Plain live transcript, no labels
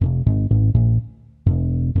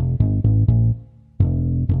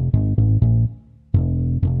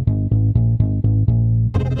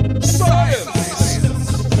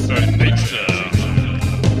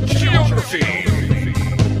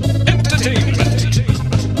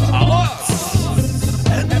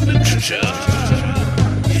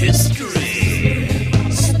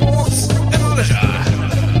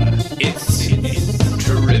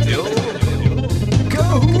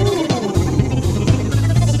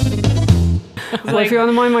Well, if you want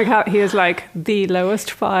to mind my cat, he is like the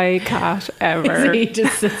lowest fi cat ever. He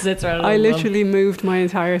just sits right on I the literally moved my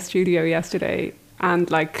entire studio yesterday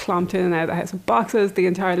and like clomped in and out of the house with boxes. The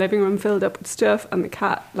entire living room filled up with stuff, and the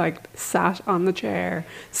cat like sat on the chair,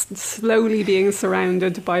 slowly being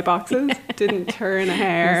surrounded by boxes. Didn't turn a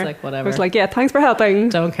hair. I was like, whatever. I was like, yeah, thanks for helping.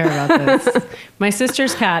 Don't care about this. My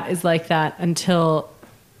sister's cat is like that until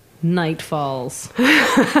night falls.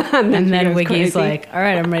 and then Wiggy's like, all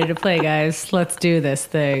right, I'm ready to play, guys. Let's do this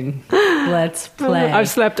thing. Let's play. I've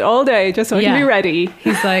slept all day just so I can be ready.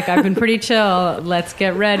 He's like, I've been pretty chill. Let's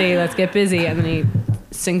get ready. Let's get busy. And then he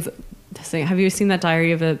sings. Have you seen that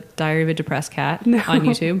Diary of a Depressed Cat on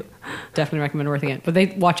YouTube? Definitely recommend watching it.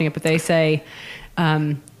 But they say,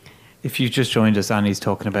 if you just joined us, Annie's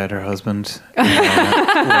talking about her husband. When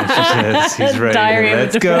she says he's ready.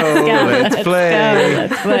 Let's go. Let's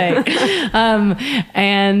play.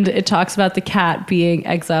 And it talks about the cat being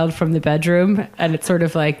exiled from the bedroom, and it's sort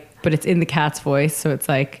of like, but it's in the cat's voice, so it's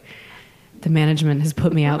like, the management has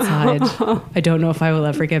put me outside. I don't know if I will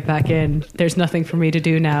ever get back in. There's nothing for me to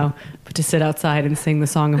do now but to sit outside and sing the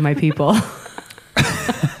song of my people.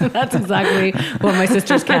 That's exactly what my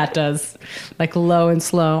sister's cat does. Like low and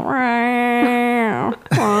slow. Yeah.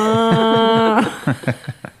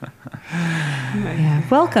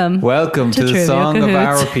 Welcome to the song Cahoots. of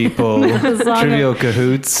our people, Trivial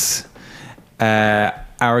Cahoots.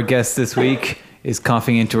 Our guest this week is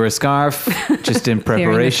coughing into her scarf, just in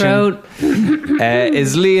preparation.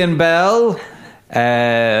 Is Lian Bell,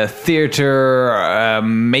 theatre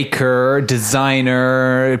maker,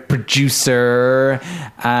 designer, producer,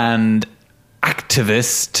 and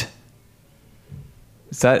activist.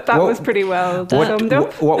 Is that was pretty well summed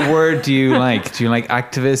up. What word do you like? Do you like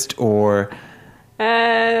activist or?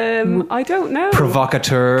 I don't know.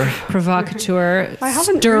 Provocateur. I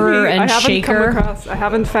haven't stirrer really, and shaker. I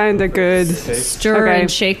haven't found a good stirrer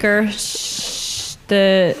and shaker.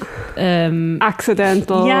 The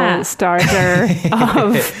accidental starter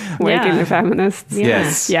of Waking the Feminists.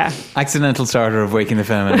 Yes. Yeah. Accidental starter of Waking the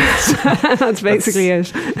Feminists. That's basically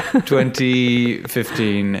it.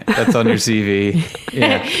 2015. That's on your CV.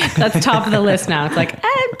 Yeah. That's top of the list now. It's like,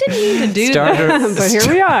 I didn't even do that. But here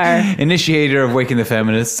we are. Initiator of Waking the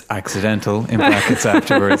Feminists. Accidental in brackets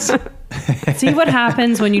afterwards. See what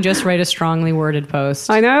happens when you just write a strongly worded post.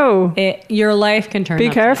 I know. Your life can turn. Be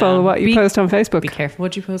careful what you post on Facebook. Be careful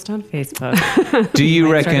what you post on Facebook. Do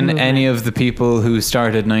you reckon any of the people who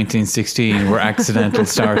started 1916 were accidental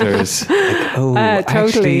starters? Like,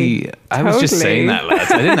 totally. Actually, I was just saying that,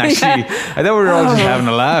 lads. I didn't actually. I thought we were all just having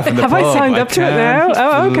a laugh in the pub. Have I signed up to it now?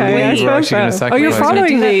 Oh, okay. I suppose so. Oh, you're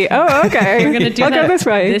following me. Oh, okay. We're going to do I'll that go this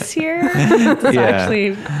way. This year? It's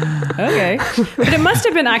actually... Okay. But it must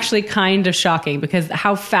have been actually kind of shocking because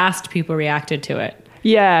how fast people reacted to it.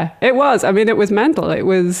 Yeah, it was. I mean, it was mental. It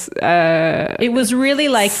was really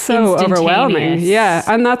like so overwhelming. Yeah,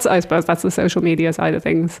 and I suppose that's the social media side of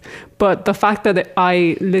things. But the fact that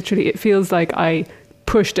it feels like I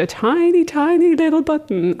pushed a tiny, tiny little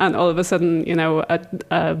button, and all of a sudden,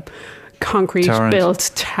 a concrete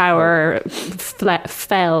built tower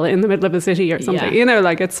fell in the middle of a city or something.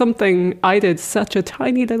 Yeah. It's something. I did such a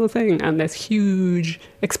tiny little thing, and this huge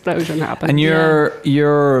explosion happened. And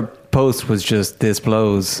your post was just "this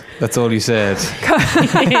blows." That's all you said. 2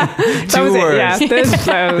 words. Yeah, this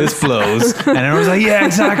blows. This blows, and I was like, "Yeah,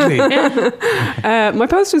 exactly." My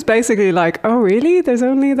post was basically like, "Oh, really? There's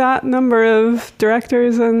only that number of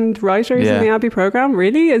directors and writers in the Abbey program.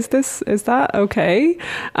 Really? Is that okay?"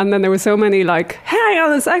 And then there were so many like, "Hang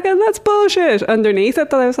on a second, that's bullshit." Underneath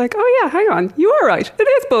it, that I was like, "Oh yeah, hang on, you are right. It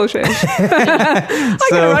is bullshit." I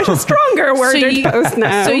gotta write a stronger worded post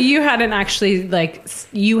now. So you hadn't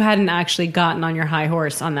actually gotten on your high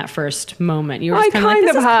horse on that first moment. You were just kind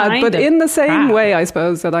of had, but in the same way, I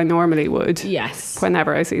suppose, that I normally would. Yes.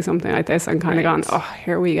 Whenever I see something like this, I'm kind of gone, oh,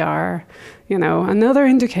 here we are. Another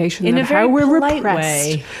indication of how we're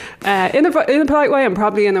repressed. In a polite way, and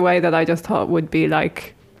probably in a way that I just thought would be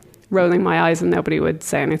like rolling my eyes and nobody would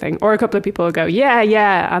say anything. Or a couple of people would go,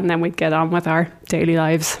 yeah, and then we'd get on with our daily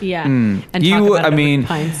lives. Yeah. And talk about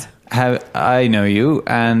pints. I know you,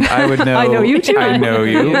 and I would know. I know you too. I know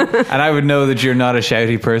you, and I would know that you're not a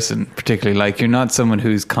shouty person, particularly. Like, you're not someone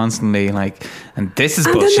who's constantly like, "And this is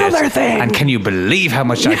bullshit." Another thing. And can you believe how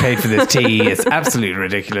much I paid for this tea? It's absolutely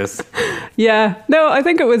ridiculous. Yeah. No, I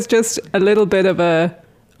think it was just a little bit of a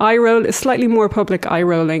slightly more public eye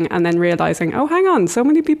rolling, and then realizing, oh, hang on, so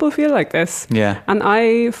many people feel like this. Yeah. And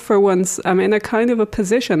I, for once, am in a kind of a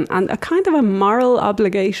position and a kind of a moral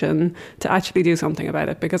obligation to actually do something about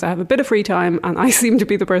it, because I have a bit of free time and I seem to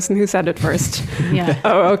be the person who said it first. Yeah.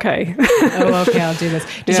 Oh, okay. I'll do this.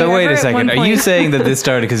 So wait a second. Are you saying that this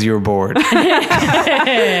started because you were bored?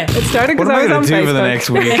 It started because What am I I was on going to do Facebook. for the next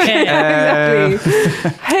week?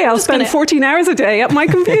 Exactly. Hey, I'll spend 14 hours a day at my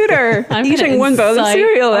computer eating one bowl of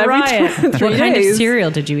cereal every 3 What kind of days.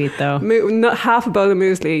 cereal did you eat, though? Not half a bowl of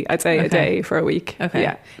muesli, I'd say, a day for a week. Okay.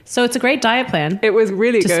 Yeah. So it's a great diet plan. It was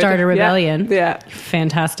really to good. start a rebellion. Yeah.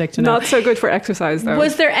 Fantastic to know. Not so good for exercise, though.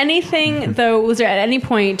 Was there anything, though, at any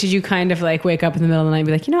point did you kind of like wake up in the middle of the night and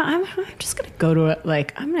be like, I'm just going to go to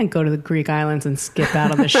I'm going to go to the Greek islands and skip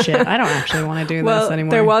out on this shit. I don't actually want to do this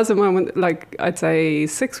anymore. There was a moment, like I'd say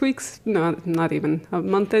 6 weeks, no, not even a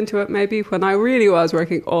month into it maybe, when I really was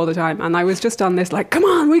working all the time, and I was just on this like, come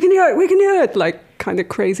on, we can do it, like kind of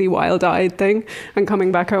crazy wild-eyed thing, and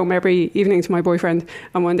coming back home every evening to my boyfriend,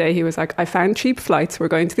 and one day he was like, I found cheap flights, we're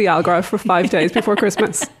going to the Algarve for 5 days before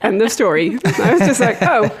Christmas. End of story. I was just like,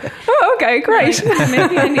 oh okay, great.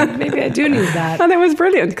 Maybe I do need that. And it was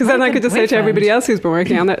brilliant, because then I could just say to boyfriend. everybody else who's been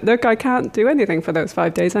working on it, look, I can't do anything for those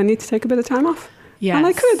 5 days, I need to take a bit of time off. Yes. And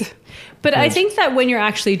I could. But I think that when you're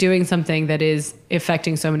actually doing something that is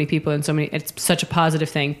affecting so many people and it's such a positive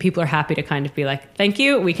thing, people are happy to kind of be like, thank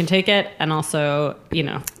you, we can take it. And also,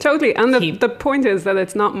 Totally. And the point is that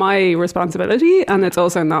it's not my responsibility, and it's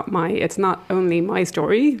also it's not only my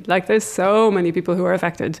story. Like, there's so many people who are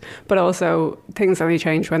affected, but also things only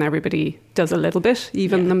change when everybody does a little bit,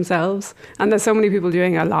 even themselves. And there's so many people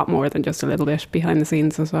doing a lot more than just a little bit behind the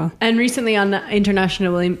scenes as well. And recently on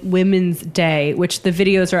International Women's Day, which the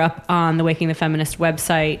videos are up on the Waking the Feminist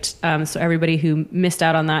website, so everybody who missed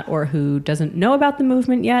out on that or who doesn't know about the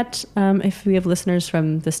movement yet, if we have listeners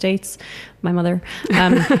from the States, my mother,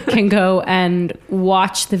 can go and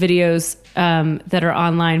watch the videos that are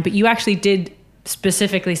online. But you actually did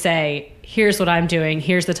specifically say, here's what I'm doing,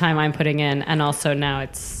 here's the time I'm putting in, and also now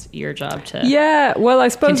it's your job to I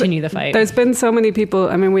suppose continue the fight. There's been so many people.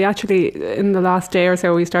 I mean, we actually, in the last day or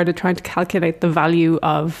so, we started trying to calculate the value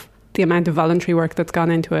of the amount of voluntary work that's gone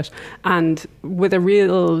into it, and with a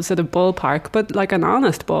real sort of ballpark, but like an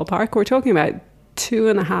honest ballpark, we're talking about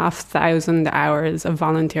 2,500 hours of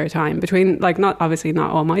volunteer time between, like, not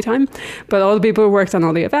all my time, but all the people who worked on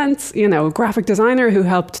all the events, graphic designer who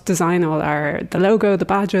helped design all the logo, the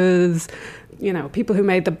badges, people who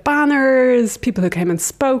made the banners, people who came and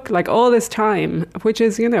spoke, like all this time, which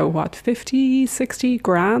is, 50, 60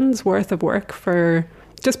 grand's worth of work for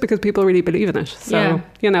just because people really believe in it. So,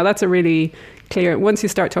 that's a really clear, once you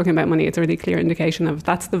start talking about money, it's a really clear indication of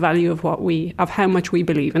that's the value of of how much we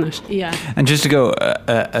believe in it. Yeah. And just to go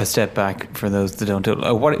a step back for those that don't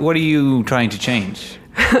know, what are you trying to change?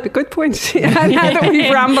 Good point. Yeah, now that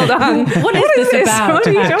we've rambled on. What is this about, What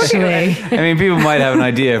are you talking actually? about? I mean, people might have an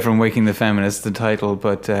idea from Waking the Feminist, the title,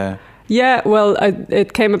 but... Yeah, well,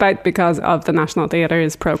 it came about because of the National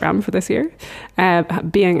Theatre's programme for this year,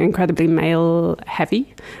 being incredibly male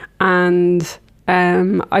heavy. And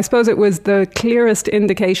I suppose it was the clearest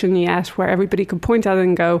indication yet where everybody could point at it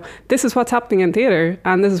and go, this is what's happening in theatre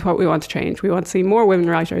and this is what we want to change. We want to see more women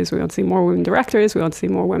writers, we want to see more women directors, we want to see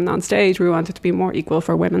more women on stage, we want it to be more equal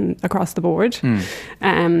for women across the board.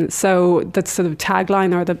 So that sort of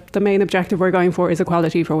tagline, or the main objective we're going for, is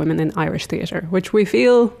equality for women in Irish theatre, which we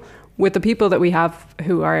feel with the people that we have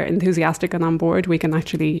who are enthusiastic and on board, we can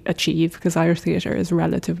actually achieve, because Irish theatre is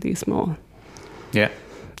relatively small. Yeah.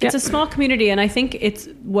 It's a small community, and I think it's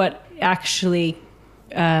what actually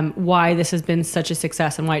why this has been such a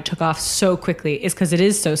success and why it took off so quickly is because it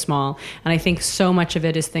is so small. And I think so much of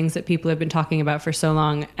it is things that people have been talking about for so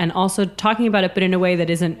long, and also talking about it, but in a way that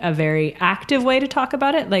isn't a very active way to talk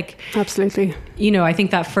about it. Like, absolutely. I think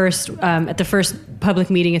that at the first public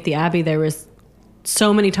meeting at the Abbey, there was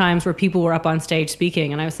so many times where people were up on stage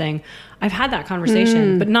speaking, and I was saying, I've had that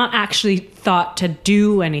conversation, but not actually thought to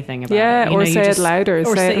do anything about it. Yeah, or say it louder.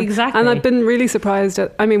 Or say exactly. And I've been really surprised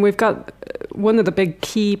we've got, one of the big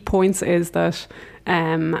key points is that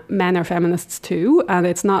men are feminists too, and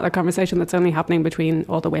it's not a conversation that's only happening between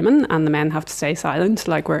all the women and the men have to stay silent.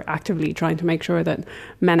 Like, we're actively trying to make sure that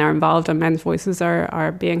men are involved and men's voices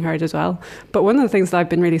are being heard as well. But one of the things that I've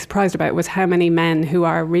been really surprised about was how many men who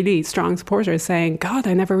are really strong supporters saying, God,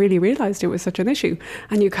 I never really realised it was such an issue.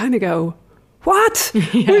 And you kind of go, what? Yeah.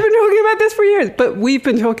 We've been talking about this for years, but we've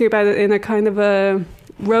been talking about it in a kind of a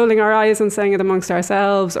rolling our eyes and saying it amongst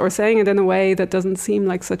ourselves, or saying it in a way that doesn't seem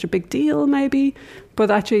like such a big deal, maybe. But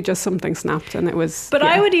actually, just something snapped, and it was. But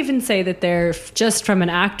I would even say that they're just from an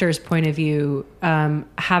actor's point of view,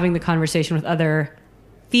 having the conversation with other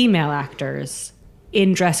female actors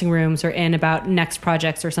in dressing rooms or in about next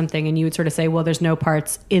projects or something, and you would sort of say, well, there's no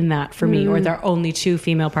parts in that for me, or there are only 2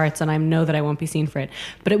 female parts, and I know that I won't be seen for it.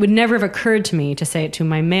 But it would never have occurred to me to say it to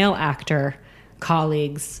my male actor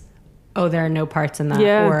colleagues, oh, there are no parts in that.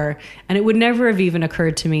 And it would never have even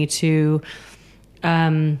occurred to me to,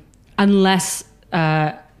 unless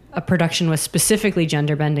a production was specifically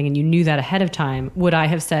gender bending and you knew that ahead of time, would I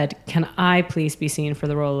have said, can I please be seen for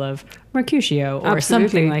the role of Mercutio or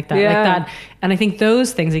something like that? Like that. And I think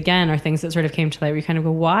those things, again, are things that sort of came to light where you kind of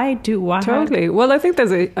go, why? Totally. Well, I think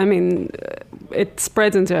it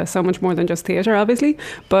spreads into so much more than just theatre, obviously.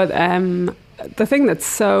 But the thing that's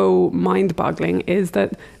so mind-boggling is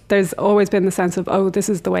that there's always been the sense of, oh, this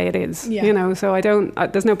is the way it is, so I don't,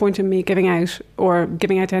 there's no point in me giving out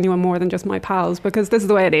to anyone more than just my pals, because this is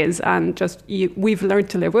the way it is, and we've learned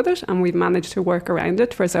to live with it, and we've managed to work around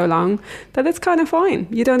it for so long that it's kind of fine.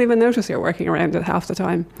 You don't even notice you're working around it half the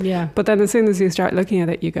time. Yeah. But then as soon as you start looking at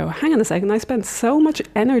it, you go, hang on a second, I spent so much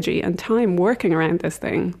energy and time working around this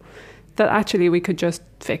thing that actually we could just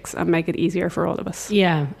fix and make it easier for all of us.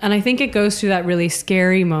 Yeah. And I think it goes through that really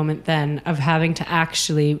scary moment then of having to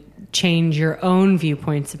actually change your own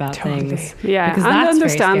viewpoints about things. Yeah. Because and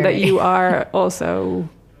understand that you are also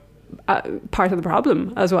part of the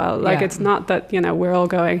problem as well. Like it's not that, we're all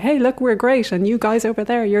going, hey, look, we're great, and you guys over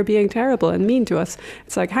there, you're being terrible and mean to us.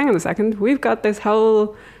 It's like, hang on a second, we've got this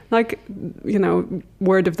whole,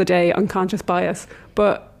 word of the day, unconscious bias.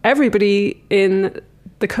 But everybody in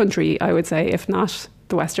the country, I would say, if not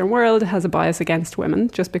the Western world, has a bias against women,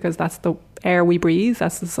 just because that's the air we breathe,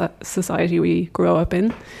 that's the society we grow up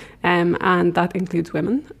in, and that includes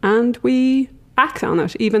women, and we act on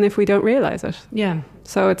it even if we don't realise it. Yeah.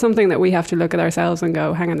 So it's something that we have to look at ourselves and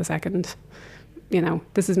go, hang on a second,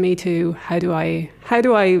 this is me too. How do I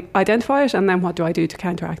identify it, and then what do I do to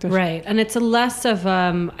counteract it? Right. And it's a less of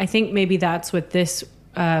I think maybe that's what this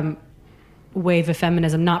wave of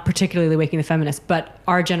feminism, not particularly Waking the Feminist, but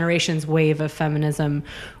our generation's wave of feminism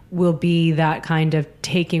will be that kind of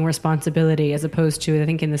taking responsibility, as opposed to, I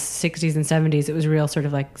think in the 60s and 70s, it was real sort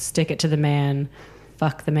of like stick it to the man,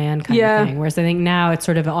 fuck the man kind of thing. Whereas I think now it's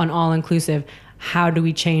sort of on all-inclusive, how do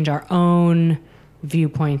we change our own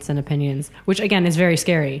viewpoints and opinions, which again is very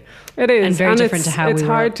scary. It is. And very different to how it's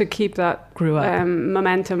hard to keep that grew up.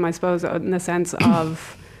 Momentum, I suppose, in the sense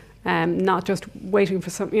of not just waiting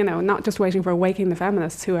for not just waiting for Waking the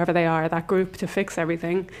Feminists, whoever they are, that group, to fix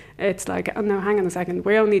everything. It's like, oh no, hang on a second,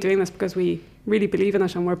 we're only doing this because we really believe in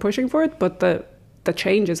it and we're pushing for it, but the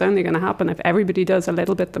change is only going to happen if everybody does a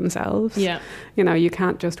little bit themselves. Yeah. You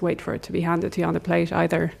can't just wait for it to be handed to you on a plate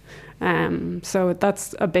either. So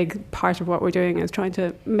that's a big part of what we're doing, is trying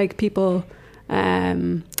to make people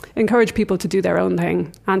encourage people to do their own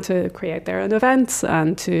thing and to create their own events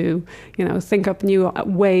and to, think up new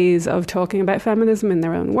ways of talking about feminism in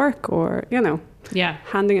their own work, or,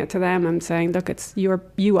 handing it to them and saying, look,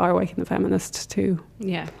 you are Waking the Feminist too.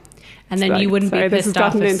 Yeah. And then you wouldn't be pissed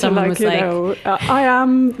off if someone was like, I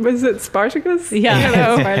am, was it Spartacus?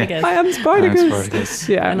 Yeah, Spartacus. I am Spartacus.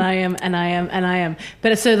 Yeah. And I am.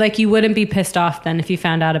 But so you wouldn't be pissed off then if you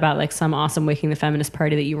found out about some awesome Waking the Feminist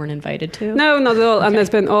party that you weren't invited to? No, not at all. Okay. And there's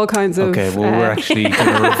been all kinds of... Okay, well, we're actually going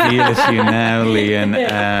to reveal it to you now, Lian.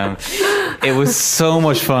 It was so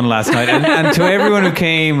much fun last night. And to everyone who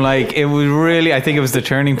came, it was really, I think it was the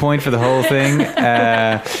turning point for the whole thing.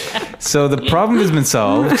 So the problem has been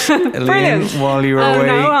solved. Lian, while you were away.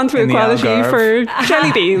 Now on to equality for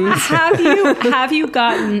jelly beans.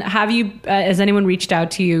 Has anyone reached out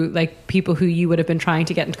to you, people who you would have been trying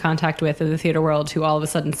to get into contact with in the theatre world, who all of a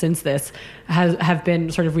sudden since this have been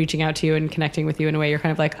sort of reaching out to you and connecting with you in a way you're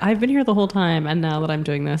kind of like, I've been here the whole time and now that I'm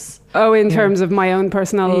doing this? Oh, in terms of my own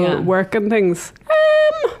personal work and things?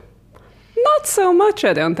 Not so much,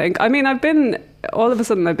 I don't think. I mean, all of a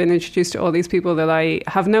sudden I've been introduced to all these people that I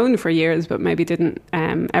have known for years but maybe didn't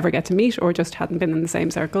ever get to meet, or just hadn't been in the same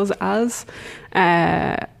circles as.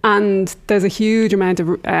 And there's a huge amount of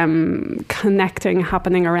connecting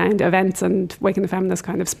happening around events and Waking the Feminist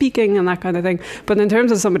kind of speaking and that kind of thing. But in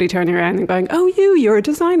terms of somebody turning around and going, oh, you're a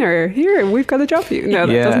designer, here, we've got a job for you. No,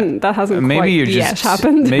 that hasn't yet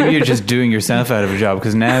happened. Maybe you're just doing yourself out of a job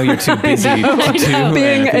because now you're too busy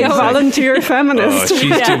being a volunteer feminist. Oh,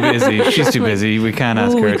 she's too busy. She's too busy. We can't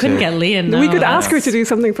ask her. We couldn't get Lian. No. We could ask her to do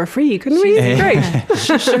something for free, couldn't we? Great.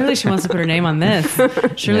 Surely she wants to put her name on this.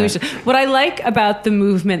 Surely we should. What I like about the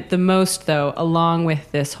movement the most, though, along with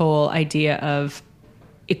this whole idea of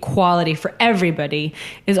equality for everybody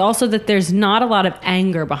is also that there's not a lot of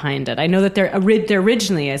anger behind it. I know that there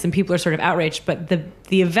originally is, and people are sort of outraged, but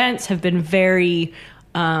the events have been very,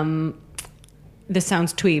 this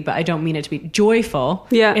sounds twee, but I don't mean it to be, joyful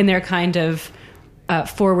in their kind of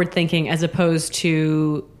forward thinking as opposed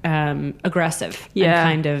to aggressive and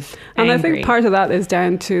kind of angry. And I think part of that is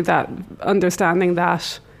down to that understanding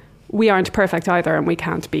that we aren't perfect either, and we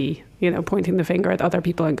can't be, pointing the finger at other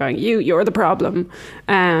people and going, you're the problem.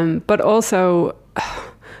 But also,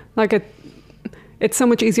 it's so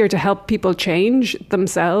much easier to help people change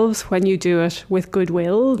themselves when you do it with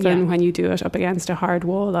goodwill than when you do it up against a hard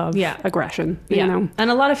wall of aggression. You know,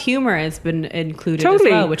 and a lot of humor has been included as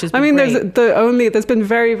well, which has been great. There's been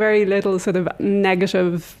very, very little sort of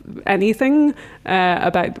negative anything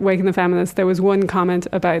about Waking the Feminists. There was one comment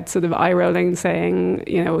about sort of eye rolling, saying,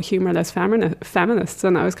 humorless feminists,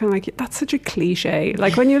 and I was kind of like, that's such a cliche.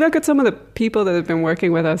 Like when you look at some of the people that have been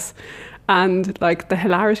working with us, and like the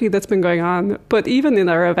hilarity that's been going on. But even in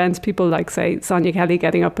our events, people like, say, Sonia Kelly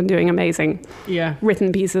getting up and doing amazing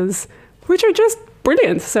written pieces, which are just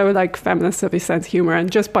brilliant. So like feminists have a sense of humour, and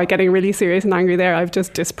just by getting really serious and angry there, I've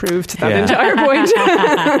just disproved that entire point.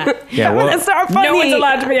 Feminists are funny. No one's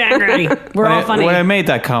allowed to be angry. We're all funny. When I made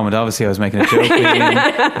that comment, obviously I was making a joke,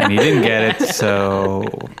 and he didn't get it. So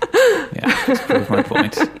just proved my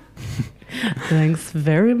point. Thanks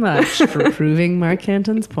very much for proving Mark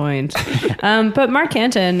Canton's point. But Mark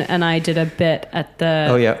Canton and I did a bit at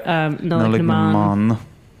the Nolignaman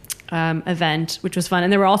event, which was fun.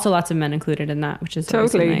 And there were also lots of men included in that, which is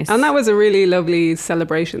totally nice. And that was a really lovely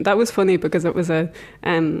celebration. That was funny because it was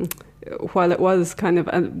while it was kind of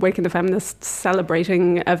a Waking the Feminists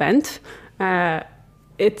celebrating event,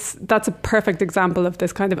 that's a perfect example of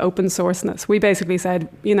this kind of open sourceness. We basically said,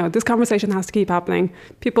 this conversation has to keep happening.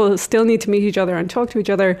 People still need to meet each other and talk to each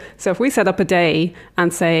other. So if we set up a day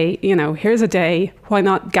and say, here's a day, why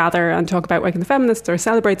not gather and talk about Waking the Feminists or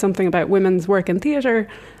celebrate something about women's work in theatre?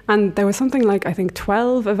 And there was something like, I think,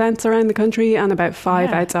 12 events around the country and about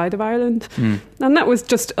 5 outside of Ireland. And that was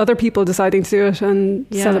just other people deciding to do it and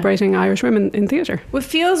celebrating Irish women in theatre. What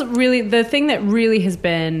feels really, the thing that really has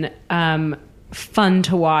been fun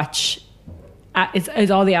to watch is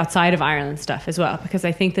all the outside of Ireland stuff as well, because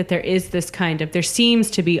I think that there is this there seems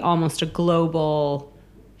to be almost a global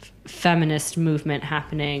feminist movement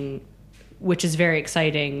happening, which is very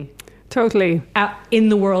exciting. Totally. In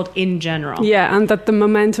the world in general. Yeah, and that the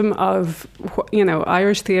momentum of,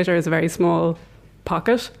 Irish theatre is a very small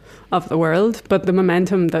pocket of the world, but the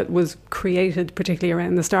momentum that was created, particularly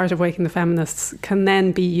around the start of Waking the Feminists, can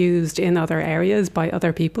then be used in other areas by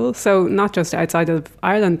other people. So not just outside of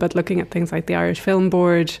Ireland, but looking at things like the Irish Film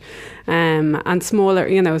Board and smaller,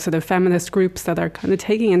 sort of feminist groups that are kind of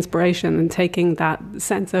taking inspiration and taking that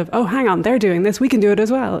sense of, oh, hang on, they're doing this, we can do it as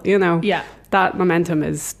well, Yeah. That momentum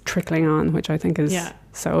is trickling on, which I think is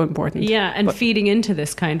so important. Yeah, and feeding into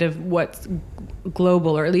this kind of what's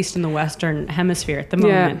global, or at least in the Western Hemisphere at the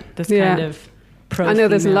moment. This kind of pro-female. I know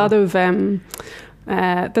there's a lot of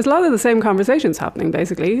the same conversations happening,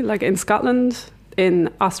 basically. Like in Scotland, in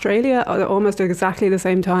Australia, almost exactly the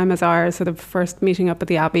same time as our sort of first meeting up at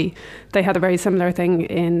the Abbey. They had a very similar thing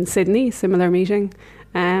in Sydney, similar meeting.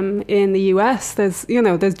 In the US, there's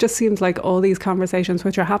just seems like all these conversations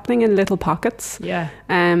which are happening in little pockets. Yeah.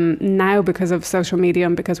 Now, because of social media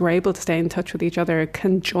and because we're able to stay in touch with each other,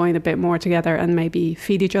 can join a bit more together and maybe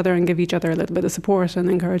feed each other and give each other a little bit of support and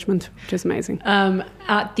encouragement, which is amazing.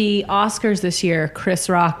 At the Oscars this year, Chris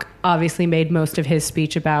Rock obviously made most of his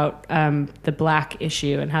speech about the black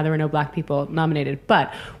issue and how there were no black people nominated.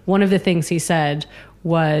 But one of the things he said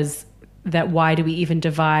was that why do we even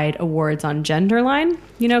divide awards on gender line?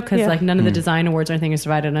 Because like none of the design awards or anything is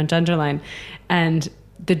divided on gender line. And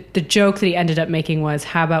the joke that he ended up making was,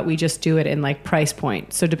 how about we just do it in like price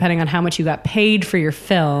point? So depending on how much you got paid for your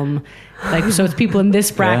film, like, so it's people in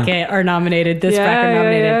this bracket are nominated, this bracket are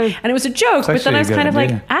nominated. And it was a joke, but then I was kind of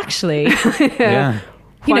like, actually,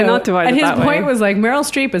 why not divide and it his that point way? was like, Meryl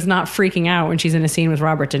Streep is not freaking out when she's in a scene with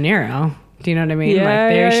Robert De Niro. Do you know what I mean? Yeah, like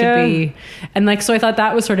there should be, and like, so I thought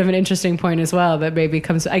that was sort of an interesting point as well, that maybe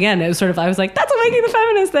comes, again, it was sort of, I was like, that's a Waking the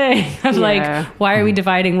Feminist thing. Of like, why are we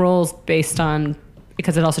dividing roles based on,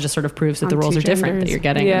 because it also just sort of proves that the roles are different that you're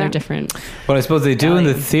getting and they're different. Well, I suppose they do in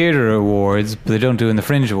the theatre awards, but they don't do in the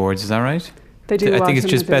Fringe Awards. Is that right? They do. I think it's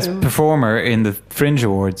just Best Performer in the Fringe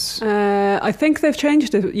Awards. I think they've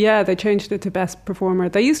changed it. Yeah, they changed it to Best Performer.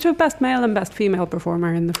 They used to have Best Male and Best Female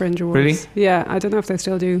Performer in the Fringe Awards. Really? Yeah, I don't know if they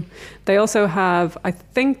still do. They also have, I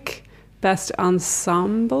think, best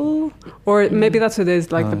ensemble, or maybe that's what it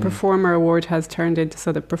is. Like the performer award has turned into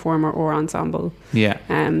sort of performer or ensemble. Yeah.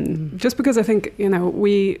 Just because I think, you know,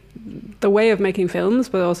 the way of making films,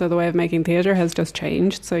 but also the way of making theatre has just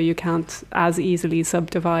changed. So you can't as easily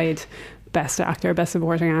subdivide best actor, best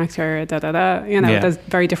supporting actor, you know, there's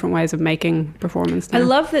very different ways of making performance now. I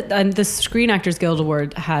love that the Screen Actors Guild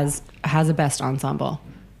Award has a best ensemble.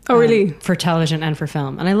 Oh, really? For television and for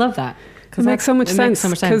film. And I love that. It makes so much sense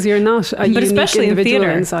because you're not a unique especially individual in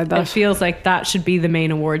theater, inside that. It feels like that should be the main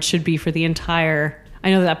award, should be for the entire...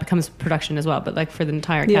 I know that becomes production as well, but like for the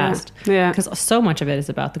entire cast. Yeah. Because so much of it is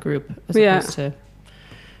about the group as opposed to,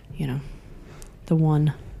 you know, the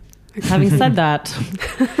one. Having said that,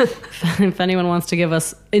 if anyone wants to give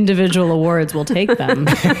us individual awards, we'll take them.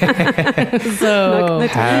 So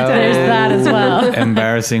there's that as well.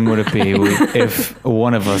 Embarrassing would it be if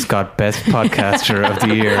one of us got Best Podcaster of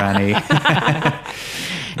the Year, Annie?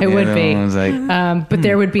 It would be. But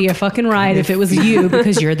there would be a fucking riot if it was you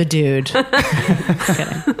because you're the dude.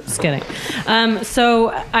 Just kidding.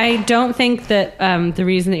 So I don't think that the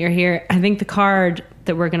reason that you're here, I think the card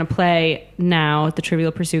that we're going to play now, the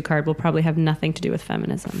Trivial Pursuit card, will probably have nothing to do with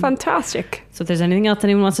feminism. Fantastic. So if there's anything else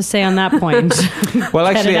anyone wants to say on that point. Well,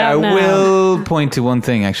 actually, I will point to one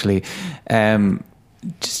thing, actually.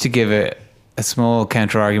 Just to give a small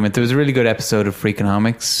counter argument. There was a really good episode of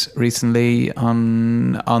Freakonomics recently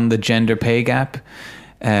on the gender pay gap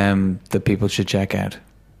that people should check out.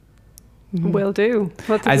 Will do.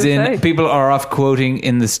 What As in, say? people are off quoting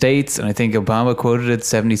in the States, and I think Obama quoted it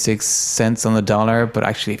 76 cents on the dollar, but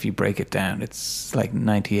actually if you break it down, it's like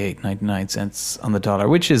 99 cents on the dollar,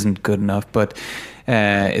 which isn't good enough, but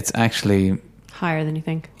it's actually... higher than you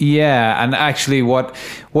think. Yeah, and actually what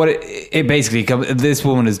it basically, this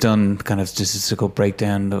woman has done kind of statistical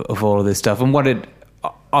breakdown of all of this stuff, and what it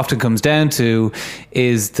often comes down to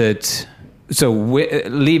is that... So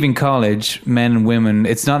leaving college, men and women,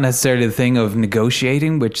 it's not necessarily the thing of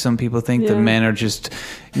negotiating, which some people think that men are just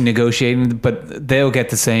negotiating, but they'll get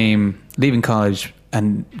the same, leaving college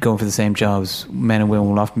and going for the same jobs, men and women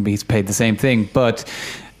will often be paid the same thing. But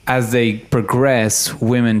as they progress,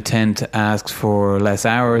 women tend to ask for less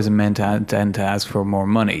hours and men tend to ask for more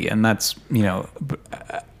money. And that's, you know,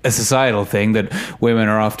 a societal thing that women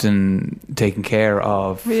are often taking care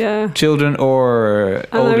of children or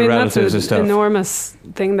older relatives or stuff. An enormous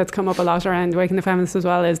thing that's come up a lot around Waking the Feminists as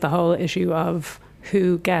well is the whole issue of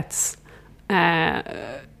who gets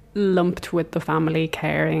lumped with the family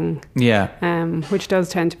caring, which does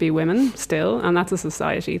tend to be women still, and that's a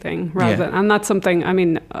society thing rather than, and that's something, I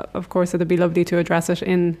mean, of course it'd be lovely to address it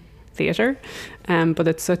in theatre, but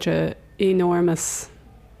it's such a enormous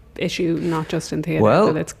issue, not just in theatre.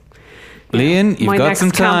 Well, it's, Lian, you've got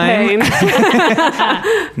some time.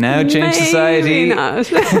 Now change society.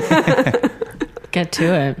 Get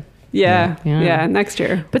to it. Yeah, next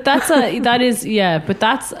year. But that's like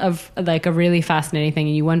a really fascinating thing,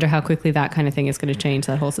 and you wonder how quickly that kind of thing is going to change,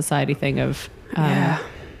 that whole society thing of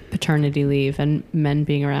paternity leave and men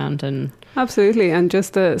being around. And absolutely, and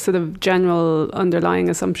just the sort of general underlying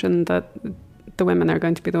assumption that the women are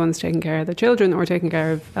going to be the ones taking care of the children or taking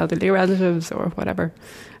care of elderly relatives or whatever.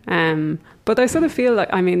 But I sort of feel like,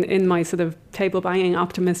 I mean, in my sort of table banging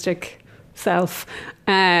optimistic self,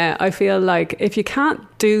 I feel like if you can't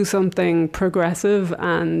do something progressive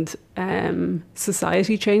and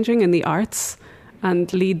society changing in the arts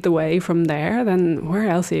and lead the way from there, then where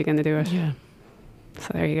else are you going to do it? Yeah. So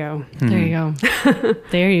there you go. There you go.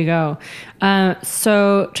 There you go.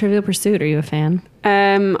 So Trivial Pursuit, are you a fan?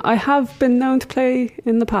 I have been known to play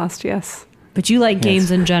in the past, yes. But you like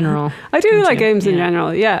games in general. I do like games in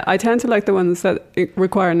general, yeah. I tend to like the ones that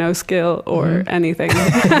require no skill or anything.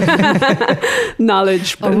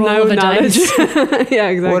 Knowledge, but no knowledge. Yeah,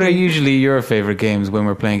 exactly. What are usually your favourite games when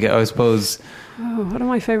we're playing it? I suppose... Oh, what are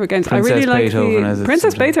my favourite games? Princess I really like Beethoven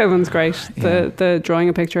Princess Beethoven's great. The drawing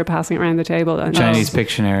a picture, passing it around the table. And Chinese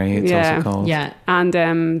Pictionary, it's also called. Yeah. And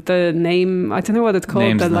the name, I don't know what it's called.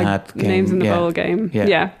 Names the in the Hat game. Names in the Bowl game.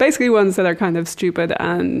 Yeah. Basically ones that are kind of stupid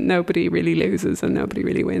and nobody really loses and nobody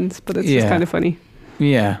really wins. But it's just kind of funny.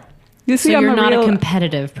 Yeah. You see, so I'm you're not a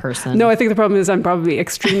competitive person. No, I think the problem is I'm probably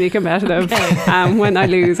extremely competitive. When I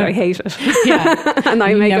lose, I hate it. Yeah. And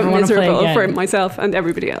I make it miserable for myself and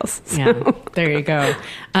everybody else. So. Yeah, there you go.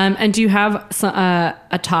 And do you have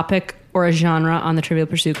a topic or a genre on the Trivial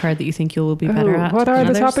Pursuit card that you think you will be better at? What are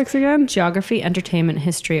the topics again? Geography, entertainment,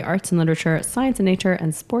 history, arts and literature, science and nature,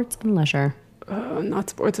 and sports and leisure. Not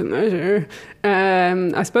sports and leisure.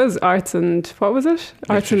 I suppose arts and, what was it?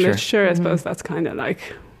 Arts and literature. I suppose that's kind of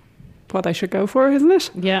like... what I should go for, isn't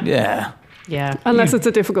it? Yeah. Yeah. Yeah. Unless it's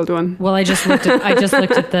a difficult one. Well, I just looked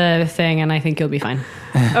at the thing, and I think you'll be fine.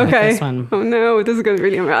 Okay. This one. Oh no, this is going to be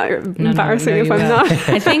really embarrassing if you I'm will. not.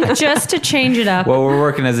 I think just to change it up. Well, we're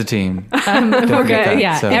working as a team. Okay.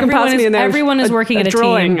 Yeah. So. Everyone is working at a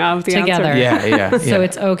drawing team of the together. answer. Yeah. So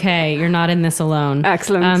it's okay. You're not in this alone.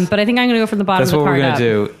 Excellent. But I think I'm going to go from the bottom That's of the what we're card going up.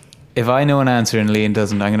 to do. If I know an answer and Lian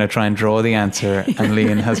doesn't, I'm going to try and draw the answer, and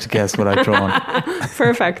Lian has to guess what I've drawn.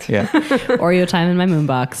 Perfect. Yeah. Oreo time in my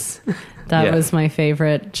moonbox. That Yeah. was my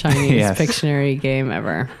favorite Chinese Yes. Pictionary game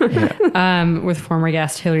ever. Yeah. With former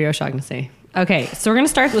guest Hilary O'Shaughnessy. Okay, so we're going to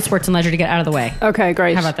start with sports and leisure to get out of the way. Okay,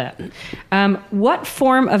 great. How about that? What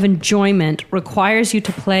form of enjoyment requires you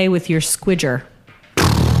to play with your squidger?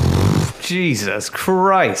 Jesus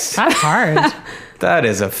Christ. That's hard. That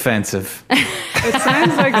is offensive. It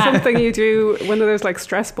sounds like something you do when there's like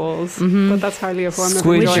stress balls, but that's hardly a form of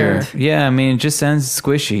enjoyment. Squidger. Yeah, I mean, it just sounds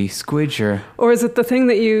squishy. Squidger. Or is it the thing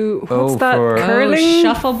that you, what's that, for- curling?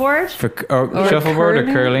 Shuffleboard? Shuffleboard or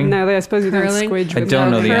curling? No, I suppose you don't Curling? squidge I with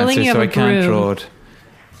don't that. know the Curling, answer, you so I have a can't broom. draw it.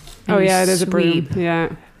 Oh yeah, it is a broom. Sweep. Yeah.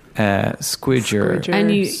 Squidger. Squidger.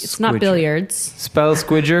 And it's not Squidger. billiards. Spell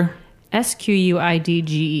squidger.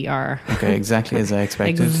 SQUIDGER. Okay, exactly as I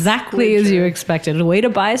expected. Exactly as you expected. A way to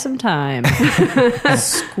buy some time.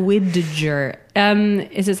 Squidger.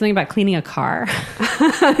 Is it something about cleaning a car?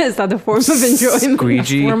 Is that a form of enjoyment?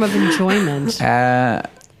 Squeegee. Form of enjoyment.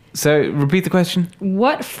 So repeat the question.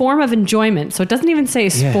 What form of enjoyment? So it doesn't even say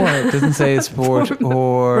sport. Yeah, it doesn't say sport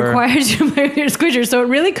or... Requires you to play with your squidger. So it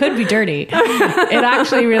really could be dirty. It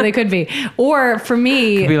actually really could be. Or for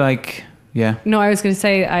me... Could be like... Yeah. No, I was going to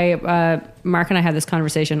say, Mark and I had this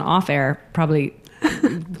conversation off air, probably,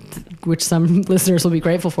 which some listeners will be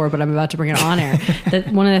grateful for, but I'm about to bring it on air. That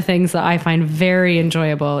one of the things that I find very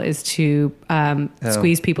enjoyable is to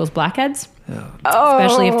squeeze people's blackheads,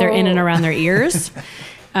 especially if they're in and around their ears.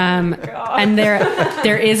 And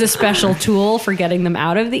there is a special tool for getting them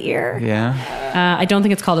out of the ear. Yeah. I don't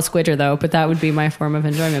think it's called a squidger though, but that would be my form of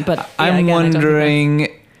enjoyment. But I'm wondering...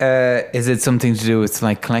 is it something to do with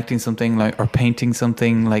like collecting something like or painting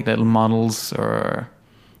something like little models or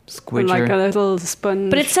squidger? Like a little sponge.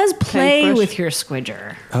 But it says play paintbrush. with your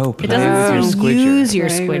squidger. Oh, play It doesn't with your say squidger. use your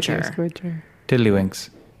Play with your squidger. squidger. Tiddlywinks.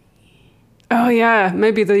 Oh yeah,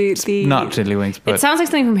 maybe the Not Tiddlywinks, but It sounds like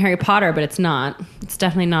something from Harry Potter, but it's not. It's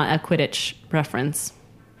definitely not a Quidditch reference.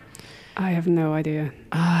 I have no idea.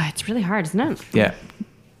 It's really hard, isn't it? yeah.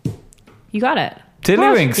 You got it.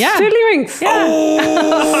 Tiddlywinks. Yeah. Tiddlywinks.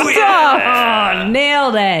 Oh,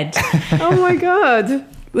 nailed it. Oh my god.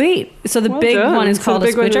 Wait, so the Well big done. one is So called the a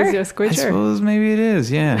big one is squidger? your I squidger. suppose maybe it is.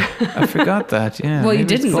 Yeah, I forgot that. Yeah. Well, you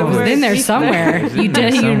Maybe it's didn't. It called- was in there Deep somewhere. there. You It's in did.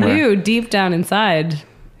 there You somewhere. knew deep down inside.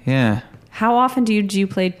 Yeah. How often do you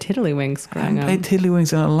play Tiddlywinks I growing haven't up? played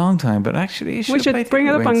Tiddlywinks in a long time, but actually, you We should play should bring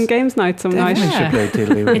it up on Tiddlywinks. games night some night. Definitely Yeah. should play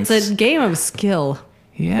Tiddlywinks. It's a game of skill.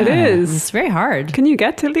 yeah. It is. It's very hard. Can you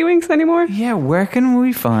get Tiddlywinks anymore? Yeah, where can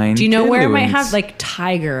we find Do you know where it might Tiddlywinks? have like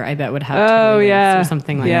Tiger? I bet would have. Oh, Tiddlywinks yeah. or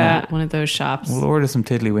something like Yeah. that. One of those shops. We'll order some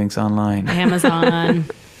Tiddlywinks online. Amazon.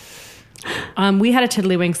 We had a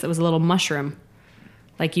Tiddlywinks that was a little mushroom.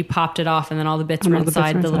 Like you popped it off, and then all the bits And were all the bits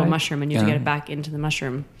inside were the little inside. mushroom, and you had to Yeah. get it back into the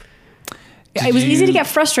mushroom. Did It was easy to you- get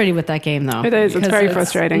frustrated with that game, though. It is. It's because very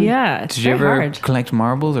frustrating. Yeah, it's Did you very ever hard. collect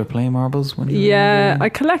marbles or play marbles? When you were Yeah, young? I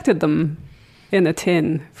collected them in a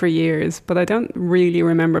tin for years, but I don't really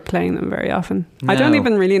remember playing them very often. I don't No,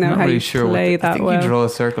 even really know not how really you sure what play I that think well. you draw a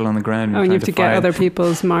circle on the ground. Oh, and you have to get fire. other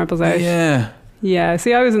people's marbles out. Yeah. Yeah,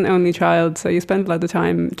 see, I was an only child, so you spend a lot of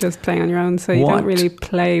time just playing on your own, so you What? don't really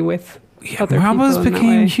play with Yeah, other marbles people in that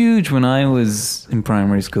became way. huge when I was in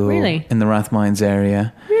primary school. Really? In the Rathmines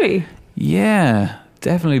area. Really? Yeah,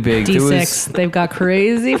 definitely big. There D6. They've got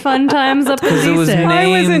crazy fun times up in 'Cause there was D6. na- I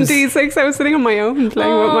was in Names. D6, I was sitting on my own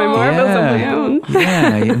playing with my marbles on my own.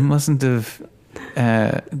 Yeah, you mustn't have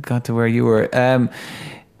got to where you were.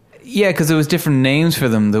 Yeah, because there was different names for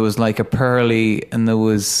them. There was like a pearly, and there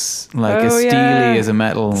was like a Oh, steely yeah. as a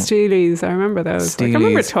metal. Steelies, I remember those. Like, I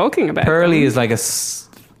remember Steelies. talking about Pearly them. is like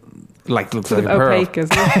like looks Sort like of a pearl. opaque,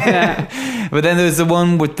 isn't it? Yeah. But then there's the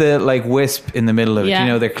one with the like wisp in the middle of it. Yeah. You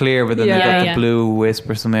know, they're clear, but then Yeah. they've got Yeah. the blue wisp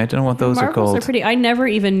or something. I don't know what those are Marbles called. are pretty. I never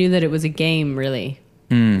even knew that it was a game, really.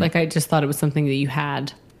 Like I just thought it was something that you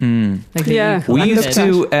had. Like that Yeah. you We collected. used to,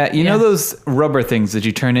 you know Yeah. those rubber things that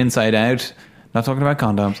you turn inside out Not talking about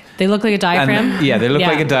condoms. They look like a diaphragm? They look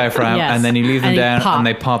like a diaphragm, Yes. and then you leave them down and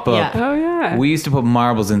they pop up. Oh, yeah. We used to put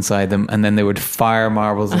marbles inside them, and then they would fire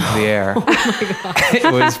marbles into the air. Oh my God.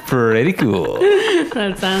 It was pretty cool.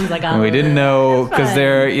 That sounds like and we didn't know, because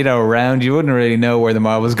they're, round, you wouldn't really know where the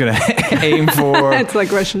marble was going to aim for. It's like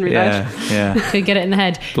Russian roulette. Yeah. Could get it in the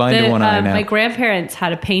head. Blind to one eye now. My grandparents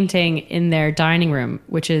had a painting in their dining room,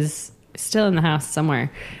 which is still in the house somewhere.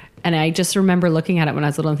 And I just remember looking at it when I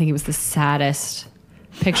was little and thinking it was the saddest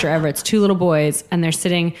picture ever. It's two little boys and they're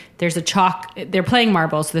sitting, they're playing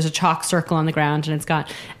marbles. So there's a chalk circle on the ground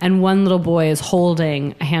and one little boy is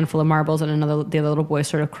holding a handful of marbles and the other little boy is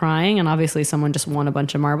sort of crying. And obviously someone just won a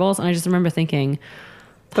bunch of marbles. And I just remember thinking,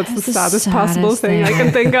 that's the saddest possible thing I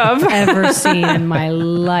can think of. I've ever seen in my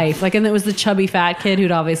life. And it was the chubby fat kid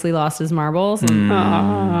who'd obviously lost his marbles. And,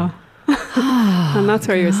 and that's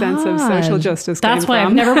where your sense of social justice came That's why from.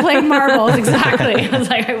 I've never played marbles. Exactly. I was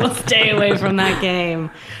like, I will stay away from that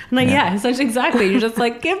game. I'm like, essentially, exactly. You're just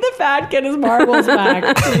like, give the fat kid his marbles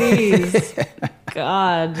back, please.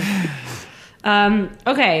 God.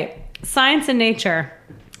 Okay. Science and nature.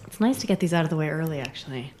 It's nice to get these out of the way early,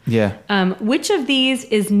 actually. Yeah. Which of these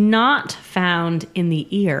is not found in the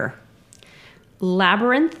ear?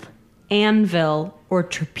 Labyrinth, anvil, or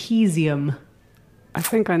trapezium? I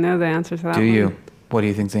think I know the answer to that. Do you? What do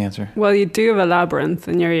you think's the answer? Well, you do have a labyrinth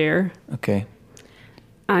in your ear. Okay.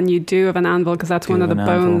 And you do have an anvil because that's one of the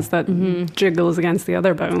bones that jiggles against the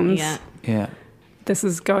other bones. Yeah. This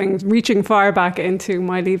is reaching far back into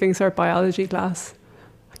my Leaving Cert biology class.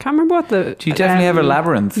 I can't remember what the... Do you definitely have a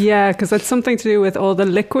labyrinth? Yeah, because it's something to do with all the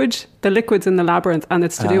liquids in the labyrinth, and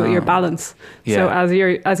it's to do with your balance. Yeah. So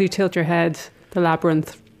as you tilt your head, the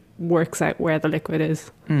labyrinth works out where the liquid is.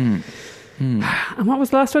 And what was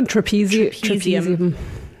the last one? Trapezium.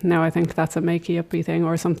 No, I think that's a makey-uppy thing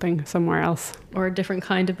or something somewhere else. Or a different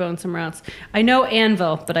kind of bone somewhere else. I know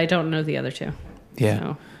anvil, but I don't know the other two. Yeah.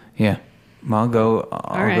 So. Yeah. I'll go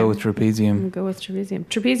with trapezium. I'll go with trapezium.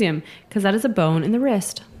 Trapezium, because that is a bone in the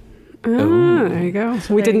wrist. There you go.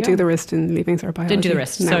 So we didn't do the wrist in Leaving Cert biology. Didn't do the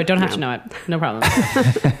wrist, so I don't have to know it. No problem.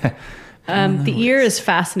 The ear is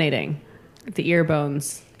fascinating. The ear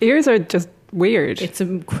bones. Ears are just weird. It's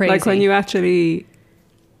crazy. Like when you actually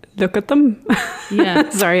look at them. Yeah.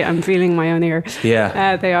 Sorry, I'm feeling my own ear.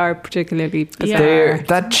 Yeah. They are particularly bizarre.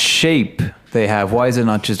 That shape they have, why is it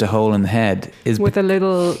not just a hole in the head? Is with a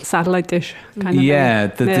little satellite dish kind of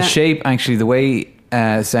thing. The shape, actually, the way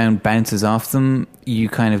sound bounces off them, you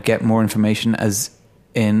kind of get more information as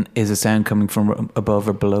in, is a sound coming from above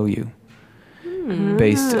or below you?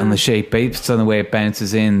 Based on the shape, based on the way it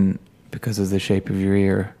bounces in because of the shape of your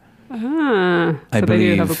ear. So they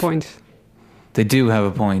do have a point. They do have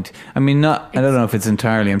a point. I mean, I don't know if it's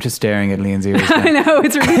entirely. I'm just staring at Lian's ears now. I know,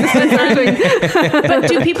 it's really disconcerting. But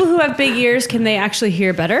do people who have big ears, can they actually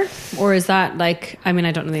hear better? Or is that like, I mean,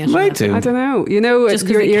 I don't know the answer. Might do. I don't know. You know,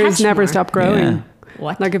 your ears never stop growing. Yeah.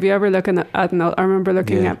 What? Like if you ever look at I remember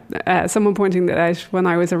looking at someone pointing that out when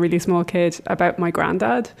I was a really small kid about my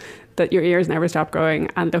granddad, that your ears never stop growing,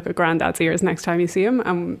 and look at granddad's ears next time you see him,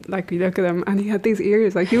 and like you look at him and he had these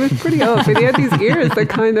ears, like he was pretty old, but he had these ears that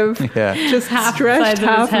kind of just stretched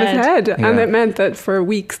half of his head. And it meant that for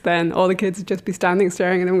weeks then all the kids would just be standing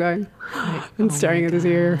staring at him going and staring at his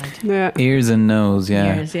ear. Ears and nose.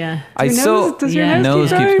 Ears, I saw does your nose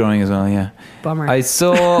keeps growing as well. Bummer. I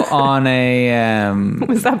saw on a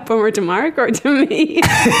was that bummer to Mark or to me? It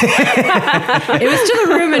was to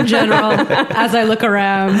the room in general as I look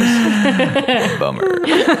around.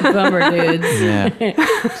 Bummer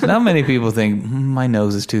dudes. Not many people think my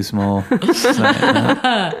nose is too small.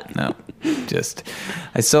 No. Just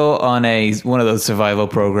I saw on one of those survival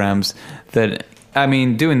programs that, I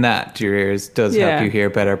mean, doing that to your ears does help you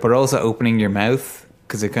hear better, but also opening your mouth,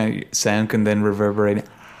 because it kind of sound can then reverberate.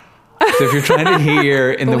 So if you're trying to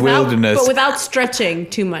hear in the wilderness, but without stretching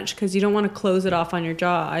too much, because you don't want to close it off on your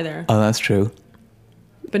jaw either. Oh, that's true.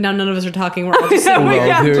 But now none of us are talking. We're all just sitting with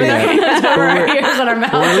our ears on our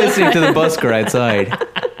mouth. We're listening to the busker outside.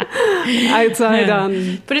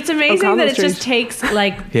 But it's amazing that it Street. just takes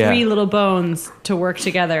like 3 little bones to work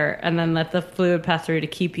together and then let the fluid pass through to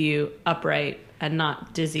keep you upright and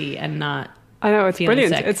not dizzy and not. I know, it's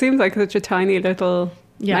brilliant. Sick. It seems like such a tiny little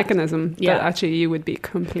mechanism that actually you would be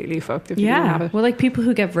completely fucked if you didn't have it. Well, like people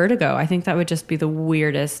who get vertigo, I think that would just be the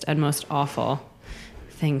weirdest and most awful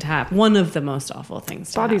thing to have. One of the most awful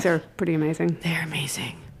things to Bodies have. are pretty amazing. They're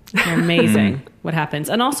amazing. They're amazing. What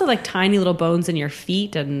happens. And also like tiny little bones in your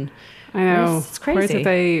feet, and I know. it's crazy. Where did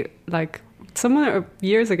they, like,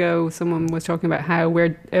 years ago, someone was talking about how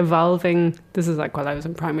we're evolving. This is like while I was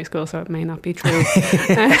in primary school, so it may not be true.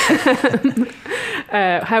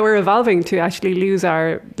 How we're evolving to actually lose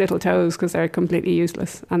our little toes because they're completely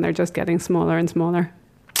useless and they're just getting smaller and smaller.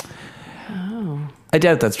 Oh. I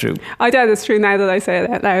doubt that's true. I doubt it's true now that I say it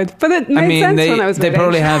out loud. But it made sense when I was They my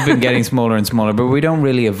probably age. have been getting smaller and smaller, but we don't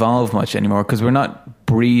really evolve much anymore because we're not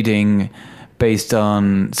breeding based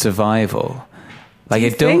on survival. Like, I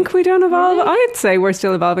think we don't evolve. I'd say we're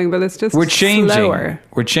still evolving, but it's just we're changing. slower.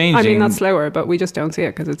 We're changing. I mean, not slower, but we just don't see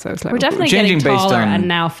it because it's so slow. We're definitely changing getting based taller on and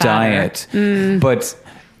now fatter. diet. But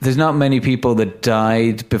there's not many people that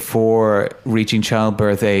died before reaching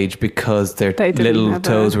childbirth age because their They didn't little have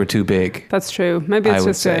toes were too big. That's true. Maybe I it's would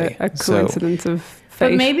just say. a So- coincidence of fate.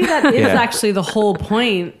 But maybe that is Yeah. actually the whole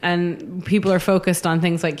point, and people are focused on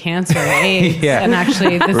things like cancer and AIDS. Yeah. And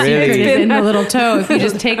actually, the Really? secret is in the little toe. If you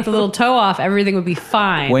just take the little toe off, everything would be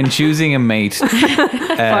fine. When choosing a mate,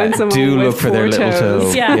 Find someone do with look for their 4 little toe.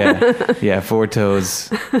 toes. Yeah, 4 toes.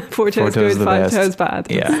 4 toes toes good, the 5 best. toes bad.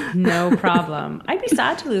 Yeah. No problem. I'd be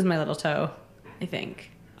sad to lose my little toe, I think.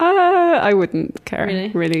 I wouldn't care.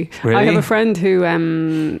 Really? I have a friend who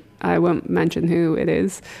I won't mention who it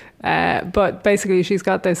is, but basically she's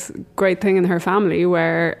got this great thing in her family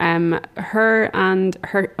where her and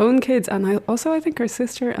her own kids, and I think her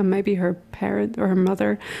sister and maybe her parent or her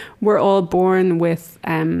mother were all born with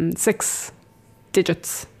 6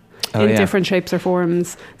 digits. Oh, in yeah. different shapes or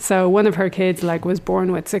forms. So one of her kids was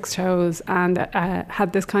born with 6 toes and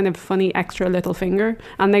had this kind of funny extra little finger,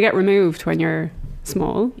 and they get removed when you're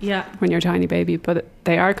small, Yeah. when you're a tiny baby, but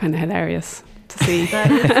they are kind of hilarious to see.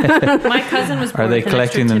 My cousin was born Are they with an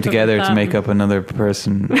collecting extra them tip of together the to make thumb. up another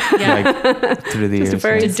person like, through the Just a years?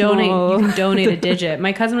 very To yeah. donate, small. you can donate a digit.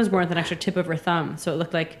 My cousin was born with an extra tip of her thumb, so it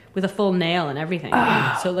looked like with a full nail and everything.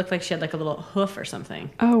 So it looked like she had like a little hoof or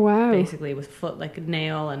something, Oh wow. basically with foot like a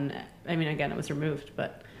nail. And I mean, again, it was removed,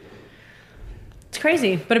 but it's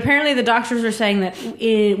crazy. But apparently, the doctors are saying that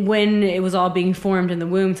when it was all being formed in the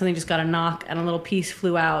womb, something just got a knock and a little piece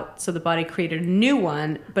flew out, so the body created a new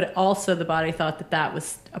one. But also, the body thought that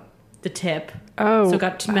was the tip. Oh, So it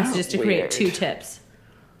got 2 messages to create weird. 2 tips.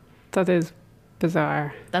 That is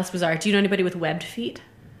bizarre. That's bizarre. Do you know anybody with webbed feet?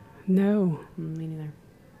 No. Me neither.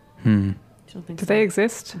 Hmm. I don't think Do so. they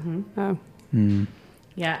exist? Oh. Hmm.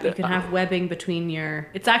 Yeah, you can have webbing between your...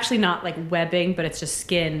 It's actually not like webbing, but it's just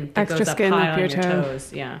skin that Extra goes up skin high up on your your toe.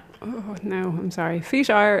 toes. Yeah. Oh no, I'm sorry. Feet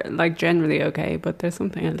are generally okay, but there's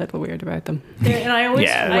something a little weird about them. And I always,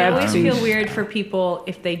 Yeah, I always webbed feel feet. weird for people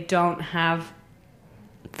if they don't have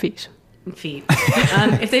Feet. feet.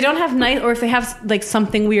 If they don't have nice, or if they have like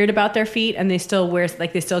something weird about their feet and they still wear,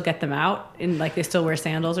 like they still get them out and like they still wear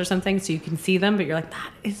sandals or something so you can see them, but you're like,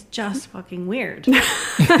 that is just fucking weird.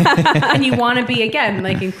 And you want to be, again,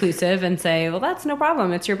 like inclusive and say, well, that's no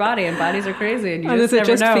problem. It's your body and bodies are crazy and you And just is it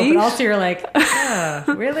never just know. feet? But also you're like,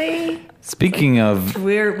 really? Speaking of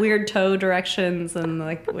Weird toe directions and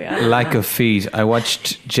like, I don't lack know. of feet, I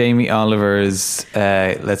watched Jamie Oliver's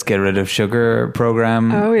Let's Get Rid of Sugar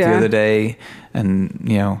program Oh, yeah. the other day, and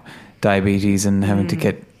diabetes and having to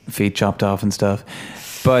get feet chopped off and stuff.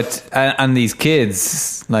 But and these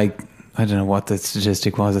kids, like, I don't know what the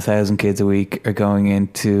statistic was, 1,000 kids a week are going in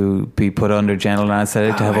to be put under general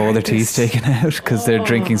anesthetic to have all their teeth taken out because they're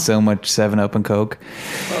drinking so much 7-Up and Coke.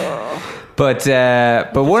 But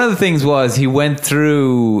one of the things was he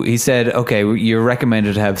said, okay, you're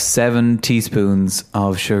recommended to have 7 teaspoons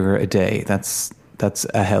of sugar a day. That's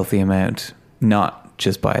a healthy amount, not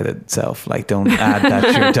just by itself. Like, don't add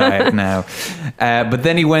that to your diet now. But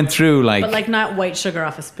then he went through But like not white sugar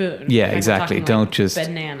off a spoon. Yeah, Like, we're exactly. talking, Don't like, just-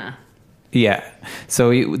 banana. Yeah.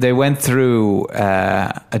 So they went through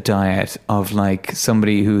a diet of like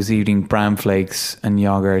somebody who's eating bran flakes and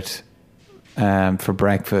yogurt for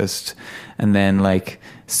breakfast, and then like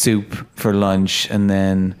soup for lunch, and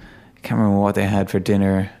then I can't remember what they had for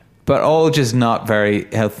dinner, but all just not very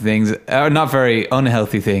healthy things, or not very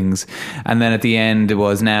unhealthy things. And then at the end it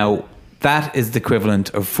was, now that is the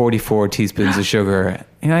equivalent of 44 teaspoons of sugar.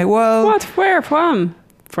 You're like, well, What? Where? From?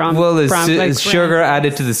 well, there's bran flakes. sugar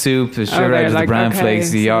added to the soup, there's sugar they're added to the like, bran okay,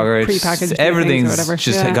 flakes, the so yogurt, prepackaged everything's things or whatever.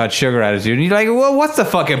 just Yeah. got sugar added to it. And you're like, well, what's the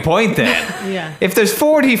fucking point then? Yeah. If there's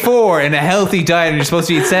 44 in a healthy diet and you're supposed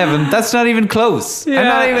to eat 7, that's not even close. And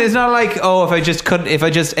Yeah. it's not like, oh, if I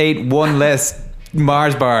just ate one less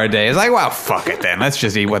Mars bar a day, it's like, well, fuck it then. Let's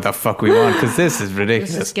just eat what the fuck we want, because this is Let's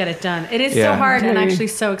ridiculous. just get it done. It is Yeah. so hard and Okay. actually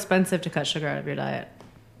so expensive to cut sugar out of your diet.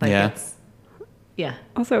 Like Yeah. Yeah.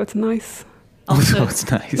 Also, it's nice. Also, Also,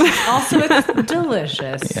 it's nice. also it's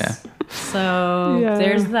delicious. Yeah. So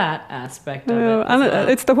there's that aspect of it. And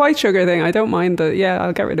it's the white sugar thing. I don't mind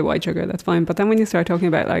I'll get rid of white sugar. That's fine. But then when you start talking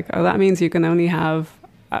about like, that means you can only have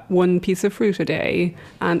one piece of fruit a day,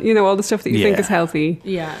 and all the stuff that you think is healthy.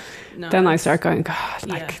 Yeah. No, then I start going, God,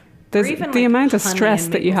 like there's the amount of stress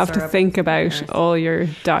that you have to think about all your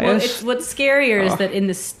diet. Well, what's scarier is that in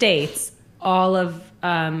the States, all of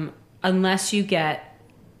unless you get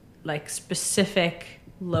like specific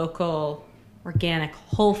local organic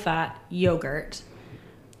whole fat yogurt,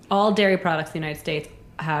 all dairy products in the United States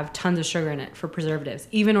have tons of sugar in it for preservatives,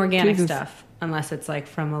 even organic stuff, unless it's like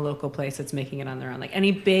from a local place that's making it on their own. Like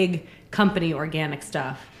any big company organic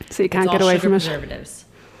stuff, so you can't get away from preservatives.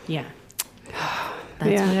 Yeah.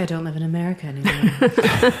 That's why I don't live in America anymore.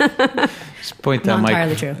 Just point that Not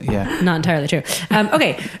entirely true. Yeah. Not entirely true.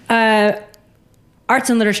 Okay. Arts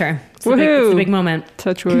and literature. It's the big moment.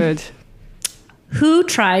 Touch wood. Who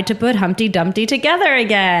tried to put Humpty Dumpty together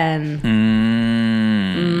again?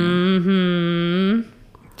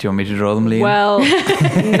 Do you want me to draw them, Lian? Well,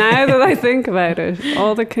 now that I think about it,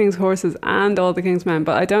 all the king's horses and all the king's men,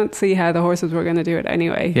 but I don't see how the horses were going to do it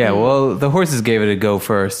anyway. Yeah, well, the horses gave it a go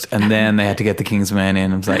first, and then they had to get the king's men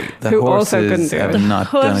in. I was like, the horses have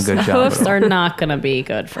not done a good job. The hoofs are not going to be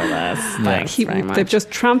good for this. Thanks very much. They've just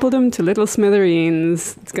trampled them to little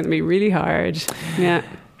smithereens. It's going to be really hard. Yeah.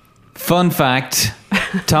 Fun fact,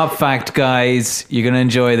 top fact, guys. You're going to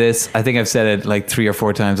enjoy this. I think I've said it like 3 or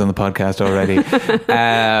 4 times on the podcast already.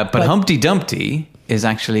 But Humpty Dumpty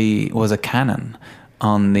was a cannon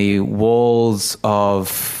on the walls of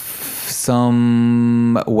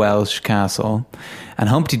some Welsh castle. And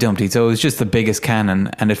Humpty Dumpty, so it was just the biggest cannon,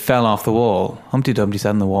 and it fell off the wall. Humpty Dumpty sat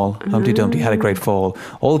on the wall. Humpty Dumpty had a great fall.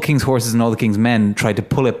 All the king's horses and all the king's men tried to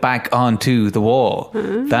pull it back onto the wall.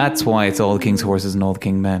 That's why it's all the king's horses and all the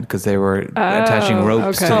king's men, because they were attaching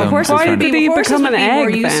ropes to them. Why did he become an egg? More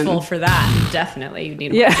useful for that. Definitely, you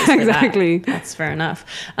need horses for exactly. That's fair enough.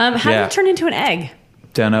 How did it turn into an egg?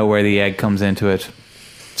 Don't know where the egg comes into it.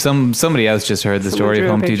 Somebody else just heard the story of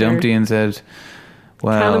Humpty Dumpty and said,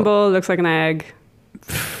 "Well, cannonball looks like an egg."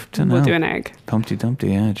 We'll do an egg. Humpty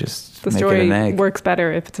Dumpty, just the make story it an egg. Works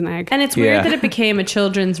better if it's an egg. And it's weird that it became a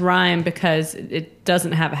children's rhyme because it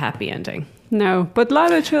doesn't have a happy ending. No, but a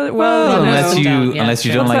lot of children. Unless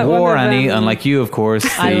you don't like war, Annie. Unlike you, of course.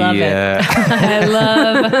 I love it. I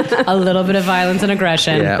love a little bit of violence and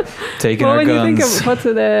aggression. Yeah, taking our when guns. You think of what's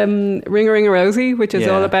it, Ring a Ring a Rosie, which is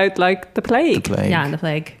all about like the plague. Yeah, and the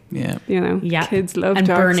plague. Yeah, kids love and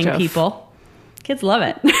dark burning stuff. people. Kids love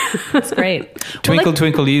it. It's great. Twinkle,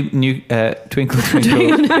 twinkle, twinkle, twinkle,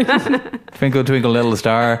 twinkle, little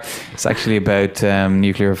star. It's actually about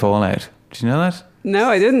nuclear fallout. Did you know that? No,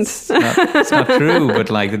 I didn't. It's not true, but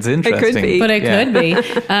like it's interesting. It could be. But it could be.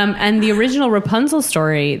 And the original Rapunzel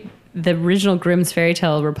story, the original Grimm's fairy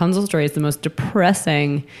tale Rapunzel story, is the most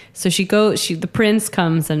depressing. So the prince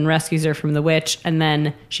comes and rescues her from the witch, and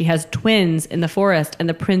then she has twins in the forest, and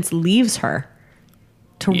the prince leaves her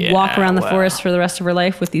to walk around the forest for the rest of her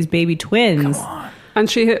life with these baby twins. Come on. And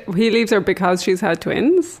he leaves her because she's had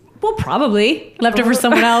twins? Well, probably. Left her for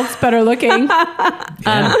someone else, better looking.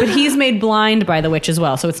 But he's made blind by the witch as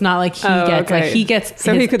well. So it's not like he gets...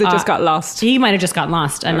 So he could have just got lost. He might have just got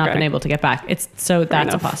lost and not been able to get back. That's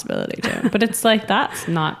a possibility too. But it's like, that's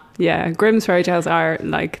not... Yeah, Grimm's fairy tales are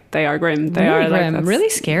like, they are grim. They really are grim. like...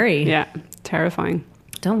 Really scary. Yeah, terrifying.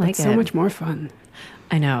 Don't like it. So much more fun.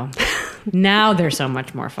 I know. Now they're so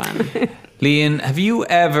much more fun. Lian, have you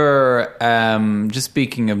ever, just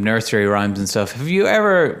speaking of nursery rhymes and stuff, have you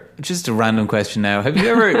ever, just a random question now, have you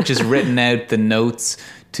ever just written out the notes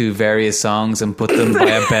to various songs and put them by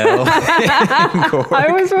a bell in Cork? I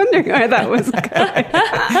was wondering where that was going.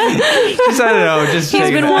 I don't know. He's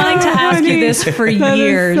been wanting to ask you this for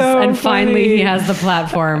years, and finally he has the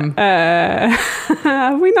platform.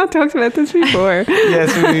 Have we not talked about this before?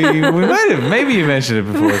 Yes, we might have. Maybe you mentioned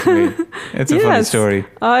it before to me. It's a funny story.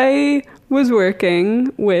 I was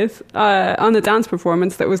working with on a dance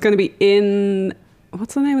performance that was going to be in...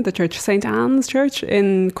 What's the name of the church? St. Anne's Church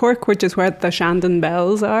in Cork, which is where the Shandon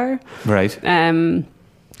Bells are. Right. And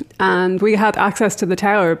we had access to the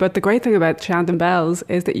tower. But the great thing about Shandon Bells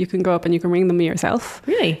is that you can go up and you can ring them yourself.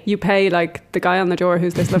 Really? You pay like the guy on the door,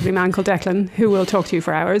 who's this lovely man called Declan, who will talk to you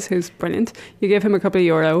for hours, who's brilliant. You give him a couple of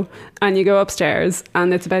euro and you go upstairs,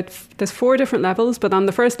 and it's there's 4 different levels. But on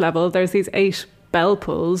the first level, there's these 8 bell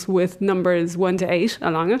pulls with numbers 1 to 8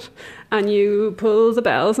 along it, and you pull the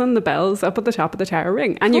bells, and the bells up at the top of the tower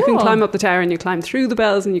ring, and you can climb up the tower, and you climb through the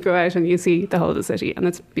bells, and you go out and you see the whole of the city, and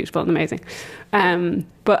it's beautiful and amazing.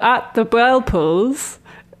 But at the bell pulls,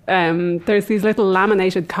 there's these little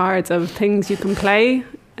laminated cards of things you can play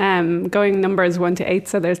going numbers 1 to 8.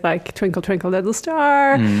 So there's like Twinkle Twinkle Little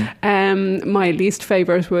Star. My least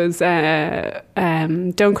favorite was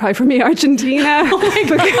Don't Cry for Me Argentina,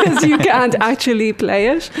 because you can't actually play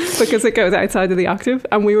it because it goes outside of the octave.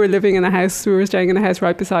 And we were living in a house, we were staying in a house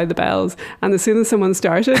right beside the Bells, and as soon as someone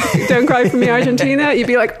started Don't Cry for Me Argentina, you'd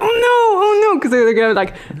be like, oh no, because they would go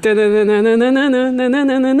like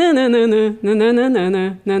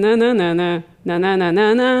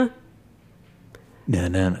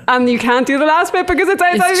No. and you can't do the last bit because it's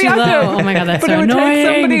outside It's the too low. octave. Oh my God, that's but so it would annoying.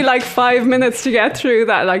 take somebody like 5 minutes to get through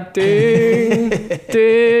that, like ding,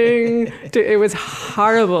 ding. It was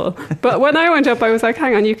horrible. But when I went up, I was like,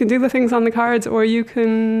 hang on, you can do the things on the cards or you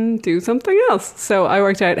can do something else. So I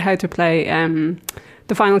worked out how to play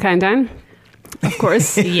the final countdown. Of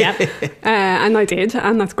course. Yep. And I did,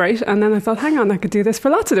 and that's great. And then I thought, hang on, I could do this for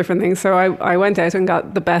lots of different things. So I went out and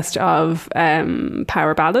got the best of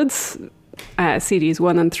power ballads, CDs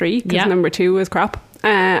 1 and 3, because number 2 was crap.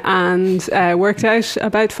 And worked out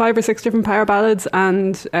about 5 or 6 different power ballads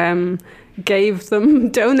and gave them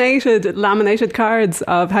donated laminated cards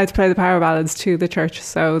of how to play the power ballads to the church.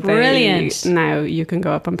 So Brilliant. Now you can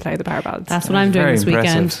go up and play the power ballads. That's what I'm doing Very this weekend.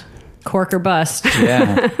 impressive. Cork or bust.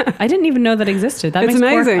 Yeah. I didn't even know that existed. That It's makes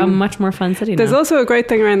Cork amazing. a much more fun city There's now. also a great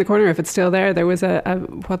thing around the corner if it's still there. There was a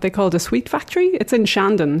what they called a sweet factory. It's in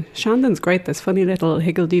Shandon. Shandon's great, this funny little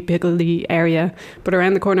higgledy-piggledy area. But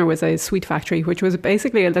around the corner was a sweet factory, which was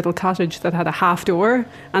basically a little cottage that had a half door.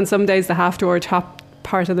 And some days the half door top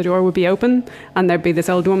part of the door would be open and there'd be this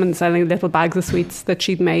old woman selling little bags of sweets that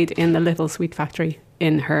she'd made in the little sweet factory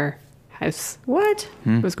in her house. What?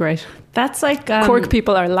 It was great. That's like Cork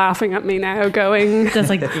people are laughing at me now going, That's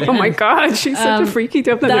like oh my God, she's such a freaky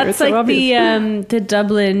Dubliner. That's It's so like obvious. the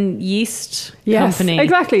Dublin yeast company.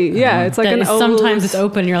 Exactly. Yeah, it's like That an is- old. sometimes it's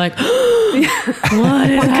open. You're like, what is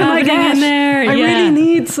What can I happening get? in there? I yeah. really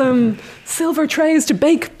need some silver trays to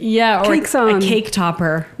bake. or cakes a on. cake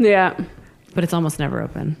topper, Yeah, but it's almost never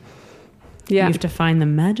open. yeah. You have to find the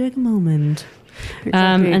magic moment.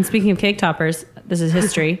 Exactly. And speaking of cake toppers, this is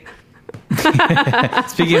history.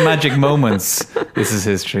 Speaking of magic moments, this is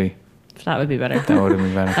history. That would be better. That would have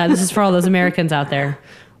been better. This is for all those Americans out there.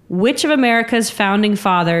 Which of America's founding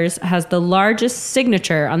fathers has the largest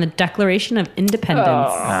signature on the Declaration of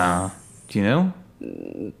Independence? Do you know?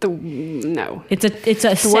 No. It's a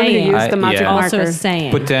The one who saying. used the magic yeah. Also marker. a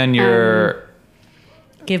saying. Put down your.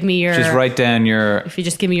 Give me your. Just write down your. If you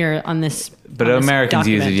just give me your on this. But on this Americans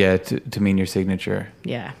use it, document. to mean your signature.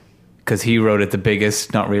 Yeah. Because he wrote it the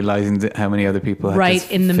biggest, not realizing how many other people had Right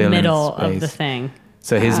to in the fill middle of space. the thing.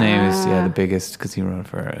 So his name is the biggest because he wrote it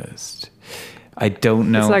first. I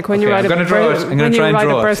don't know. It's like when you write I'm going to draw it. I'm going to try and a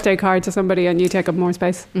draw it. birthday card to somebody and you take up more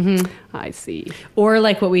space. I see. Or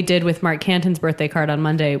like what we did with Mark Canton's birthday card on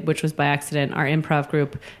Monday, which was by accident. Our improv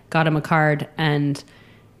group got him a card, and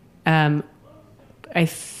I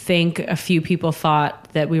think a few people thought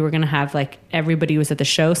that we were going to have like everybody who was at the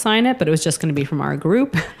show sign it, but it was just going to be from our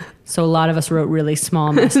group. So a lot of us wrote really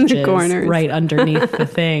small messages corners. right underneath the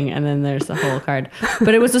thing, and then there's the whole card.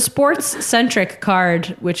 But it was a sports-centric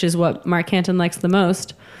card, which is what Mark Canton likes the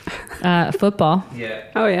most, football. Yeah.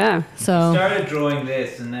 Oh, yeah. So Started drawing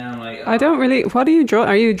this, and now I'm like. I don't really. What are you drawing?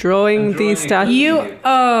 Are you drawing drawing these a stats?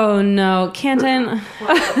 oh no, Canton,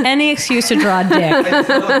 any excuse to draw a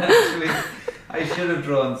dick. I should have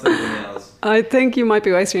drawn something else. I think you might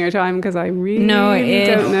be wasting your time because I really No,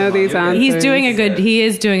 don't know these answers. He is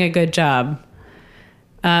doing a good job.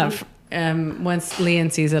 Once Lian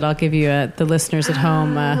sees it, I'll give you the listeners at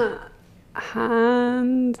home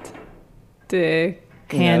Hand, dick.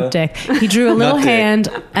 hand No. dick. He drew a little Not dick.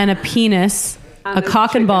 hand and a penis, And a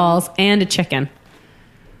cock and balls, and a chicken.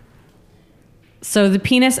 So the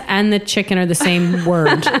penis and the chicken are the same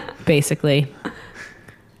word, basically.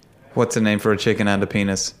 What's the name for a chicken and a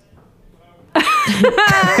penis? Or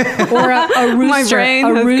a My rooster, brain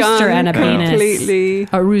a has rooster gone and a penis. completely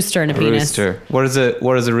A rooster and a penis. Rooster. What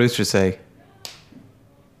does a rooster say?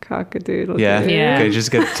 cockadoodle. Yeah. Yeah. Okay,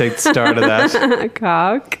 just take the start of that.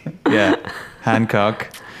 Cock. Yeah. Hancock.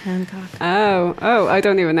 Hancock. Oh, I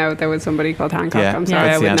don't even know there was somebody called Hancock. Yeah, I'm sorry,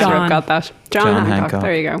 that's I the would answer. never John. have got that. John Hancock.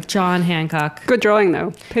 There you go. John Hancock. Good drawing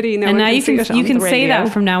though. Pity no And one now you see can it on you can the say radio.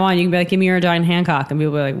 that from now on. You can be like, "Give me your John Hancock," and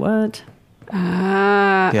people will be like, "What?"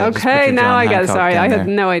 Yeah, just put okay, your now John I get it. Hancock Sorry, down I had there.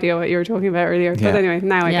 no idea what you were talking about earlier. Yeah. But anyway,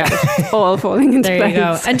 now I Yeah. get it. All falling into There place. you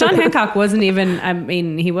go. And John Hancock wasn't even. I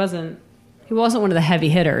mean, he wasn't one of the heavy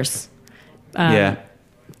hitters. Yeah.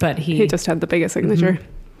 But He just had the biggest signature.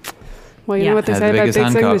 Well, you Yeah. know what they Had say the about big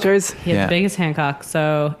biggest Hancock. signatures, he had Yeah. the biggest Hancock.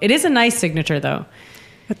 So it is a nice signature, though.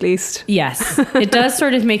 at least. Yes, it does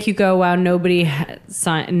sort of make you go, "Wow, nobody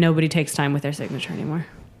takes time with their signature anymore."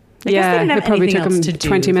 I guess they didn't have it probably anything took else them to do,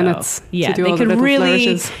 20 though. minutes Yeah, to do they all could the little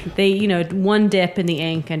really, flourishes. one dip in the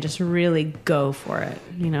ink and just really go for it.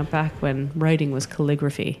 Back when writing was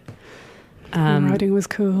calligraphy. Writing was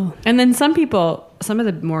cool. And then some of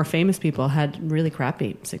the more famous people had really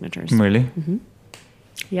crappy signatures. Really? Mm-hmm.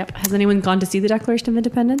 Yep. Has anyone gone to see the Declaration of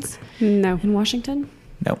Independence? No. In Washington?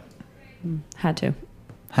 No. Had to.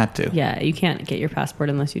 Yeah, you can't get your passport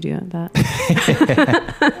unless you do that.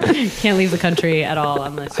 Can't leave the country at all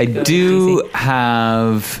unless you go to DC.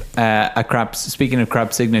 Have speaking of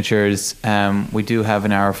crap signatures, we do have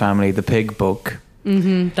in our family the pig book.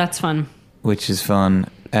 Mm-hmm, that's fun. Which is fun.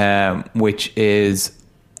 Which is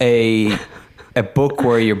a book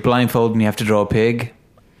where you're blindfolded and you have to draw a pig.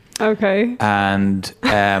 Okay. And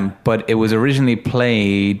but it was originally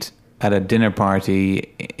played at a dinner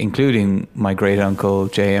party, including my great uncle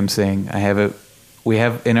J.M. Singh. We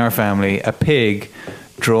have in our family a pig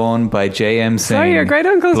drawn by J.M. Singh. Sorry, your great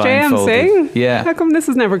uncle's J.M. Singh? Yeah. How come this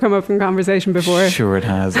has never come up in conversation before? Sure, it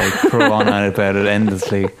has. I crow on about it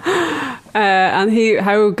endlessly. And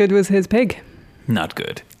how good was his pig? Not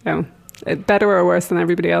good. Oh, better or worse than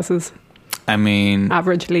everybody else's? I mean,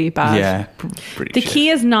 averagely bad. Yeah, pretty. The key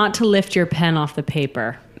is not to lift your pen off the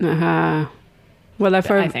paper. Well,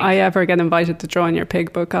 if I ever get invited to draw in your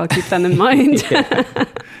pig book, I'll keep that in mind.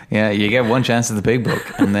 Yeah, you get one chance at the pig book,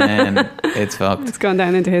 and then it's fucked. It's gone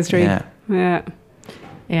down into history. Yeah.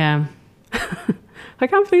 I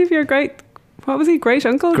can't believe your what was he? Great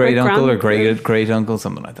uncle? Great uncle or great uncle,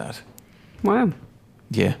 something like that. Wow.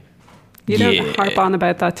 Yeah. You don't harp on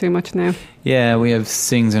about that too much now. Yeah, we have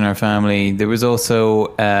Singhs in our family. There was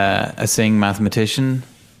also a Singh mathematician,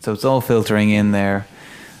 so it's all filtering in there.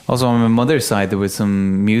 Also, on my mother's side, there was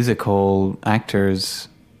some music hall actors,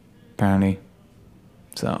 apparently.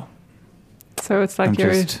 So it's like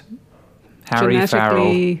you're just Harry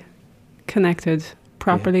genetically Farrell. Connected,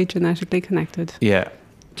 properly genetically connected. Yeah.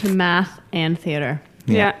 To math and theatre.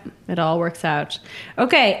 Yeah. It all works out.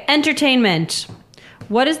 Okay, entertainment.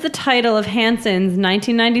 What is the title of Hanson's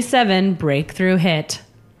 1997 breakthrough hit?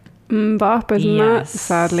 Bop, isn't it?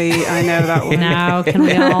 Sadly, I know that one. Now, can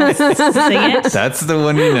we all sing it? That's the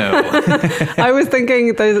one you know. I was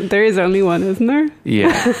thinking there is only one, isn't there?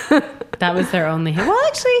 Yeah. That was their only hit. Well,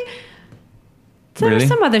 actually, there were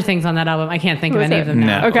some other things on that album. I can't think of any of them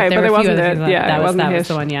now. No. Okay, but it wasn't it. Yeah, that wasn't was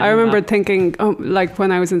the one. Yeah, I remember thinking, like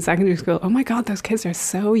when I was in secondary school, oh my God, those kids are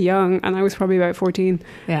so young. And I was probably about 14.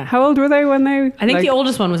 Yeah. How old were they when they... I think the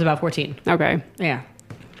oldest one was about 14. Okay. Yeah.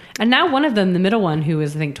 And now one of them, the middle one, who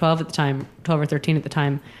was I think 12 or 13 at the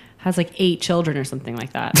time, has like 8 children or something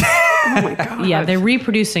like that. Oh my God. Yeah, they're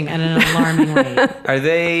reproducing at an alarming rate. Are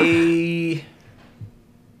they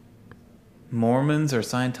Mormons or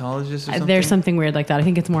Scientologists or something? There's something weird like that. I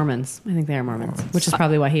think it's Mormons. I think they are Mormons. Which is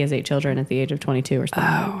probably why he has 8 children at the age of 22 or something.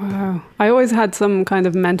 Oh, wow. I always had some kind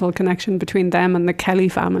of mental connection between them and the Kelly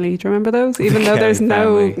family. Do you remember those? Even though there's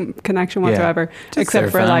no connection whatsoever,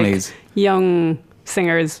 except for families. like young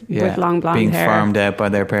singers with long blonde being hair. farmed out by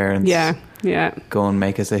their parents. Yeah. Go and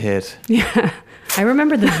make us a hit. Yeah. I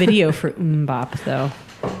remember the video for Bop though.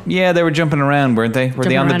 Yeah, they were jumping around, weren't they? Were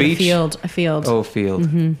they on the beach? A field. Oh, field.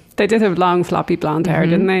 Mm-hmm. They did have long, floppy blonde hair,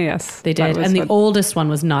 didn't they? Yes. They did. And the oldest one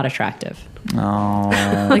was not attractive. Oh.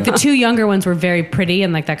 Like the 2 younger ones were very pretty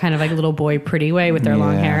in like that kind of like little boy pretty way with their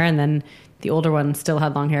long hair. And then the older one still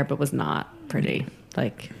had long hair but was not pretty.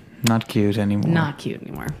 Like... Not cute anymore. Not cute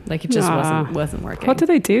anymore. Like it just wasn't working. What do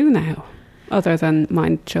they do now other than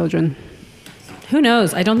mind children? Who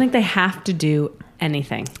knows? I don't think they have to do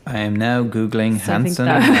anything. I am now Googling Hanson.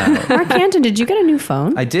 Mark Canton, did you get a new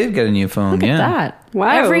phone? I did get a new phone, Look at that. Wow.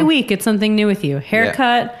 Every week it's something new with you.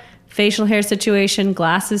 Haircut, facial hair situation,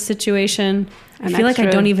 glasses situation. I feel like I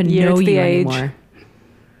don't even know you anymore.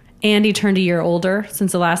 Andy turned a year older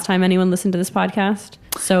since the last time anyone listened to this podcast.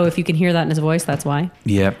 So if you can hear that in his voice, that's why.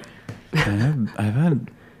 Yep. I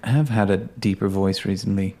have had a deeper voice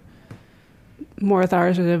recently. More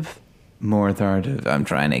authoritative. I'm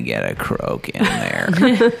trying to get a croak in there.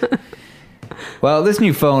 Well, this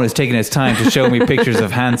new phone is taking its time to show me pictures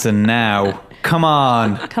of Hanson now. Come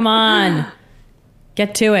on.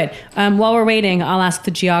 Get to it. While we're waiting, I'll ask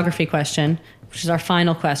the geography question, which is our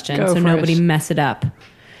final question, so nobody mess it up.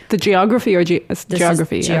 The geography or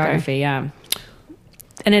geography? Geography, yeah.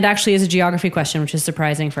 And it actually is a geography question, which is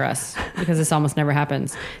surprising for us because this almost never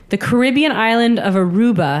happens. The Caribbean island of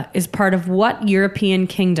Aruba is part of what European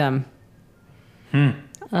kingdom?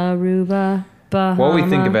 Aruba, Bahama. What do we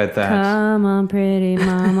think about that? Come on, pretty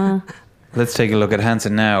mama. Let's take a look at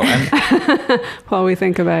Hanson now. What we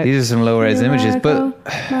think about. These are some low-res images, but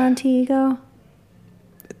 'Montego.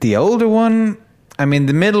 The older one, I mean,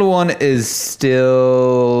 the middle one is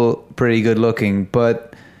still pretty good looking,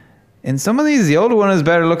 but in some of these, the older one is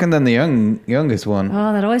better looking than the youngest one.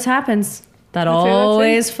 Oh, that always happens. That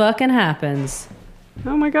always fucking happens.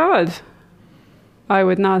 Oh my God. I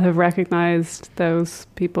would not have recognized those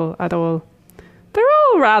people at all. They're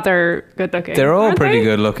all rather good looking. They're all pretty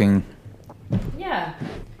good looking. Yeah.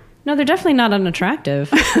 No, they're definitely not unattractive.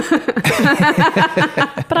 But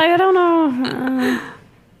I don't know.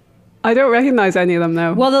 I don't recognize any of them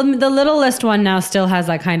though. Well, the littlest one now still has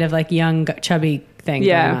that kind of like young, chubby thing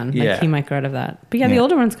going on. Like he might get rid of that. But the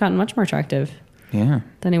older one's gotten much more attractive. Yeah.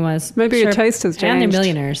 Than he was. Maybe your taste has changed. And they're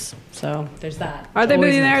millionaires. So there's that. Are they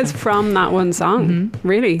millionaires from that one song? Mm-hmm.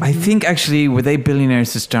 Really? I think actually, were they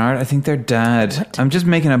billionaires to start? I think their dad, I'm just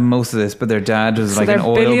making up most of this, but their dad was like an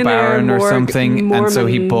oil baron or something. And so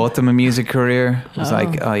he bought them a music career. It was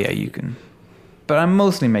like, oh yeah, you can. But I'm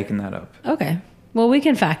mostly making that up. Okay. Well, we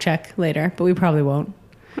can fact check later, but we probably won't.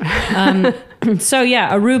 So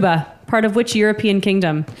yeah, Aruba, part of which European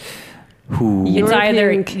kingdom? It's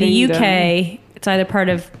either the UK... It's either part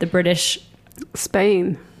of the British...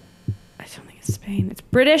 Spain. I don't think it's Spain. It's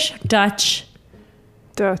British, Dutch.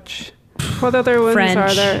 What other ones French.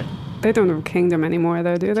 are there? They don't have a kingdom anymore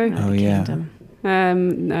though, do they? Oh, yeah.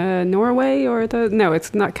 Norway or No,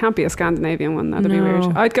 it's not. Can't be a Scandinavian one. That'd be weird.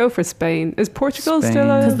 I'd go for Spain. Is Portugal still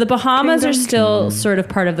a... Because the Bahamas are still sort of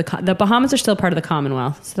part of the Bahamas are still part of the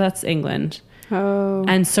Commonwealth. So that's England. Oh.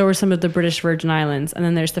 And so are some of the British Virgin Islands. And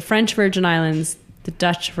then there's the French Virgin Islands, the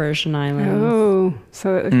Dutch Virgin Islands. Oh,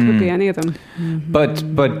 so it could be any of them. Mm-hmm.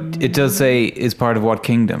 But it does say is part of what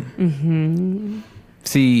kingdom? Mm-hmm.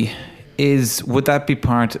 See, would that be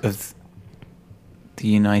part of the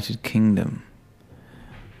United Kingdom?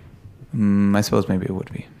 I suppose maybe it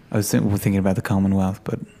would be. I was thinking about the Commonwealth,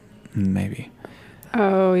 but maybe.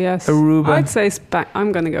 Oh yes, Aruba. I'd say Spain.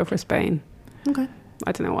 I'm going to go for Spain. Okay.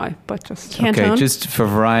 I don't know why, but just Canton. Okay, just for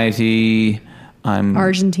variety. I'm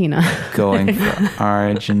Argentina. Going for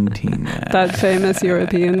Argentina. That famous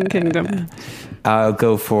European kingdom. I'll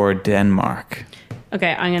go for Denmark.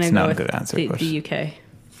 Okay, I'm going to go with a good answer, the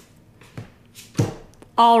UK.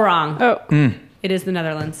 All wrong. Oh. It is the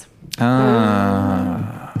Netherlands.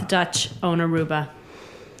 The Dutch own Aruba.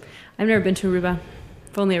 I've never been to Aruba.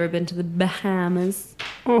 I've only ever been to the Bahamas.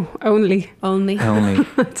 Oh, only.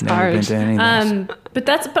 It's never hard. Been to any of those.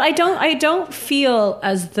 But I don't feel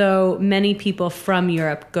as though many people from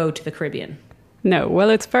Europe go to the Caribbean. No, well,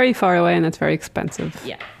 it's very far away and it's very expensive.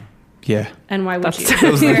 Yeah. Yeah. And why would you?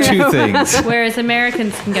 Those are the two things. Whereas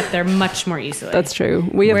Americans can get there much more easily. That's true.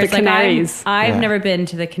 We have the Canaries. I've never been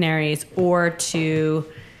to the Canaries or to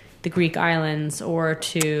the Greek islands or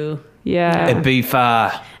to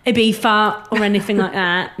Ibiza or anything like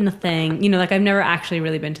that. Nothing. I've never actually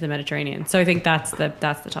really been to the Mediterranean. So I think that's the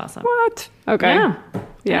toss-up. What? Okay.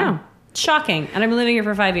 Yeah. Shocking. And I've been living here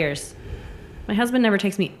for 5 years. My husband never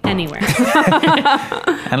takes me anywhere.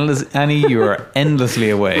 Annie, you are endlessly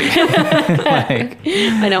away.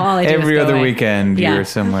 I know, all I do every is go other away. weekend you're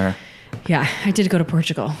somewhere. Yeah, I did go to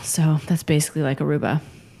Portugal, so that's basically like Aruba.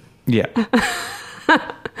 Yeah.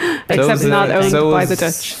 Except not owned by the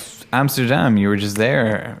Dutch. Amsterdam, you were just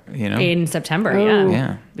there, In September,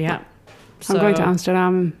 Yeah. So, I'm going to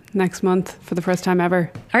Amsterdam next month for the first time ever.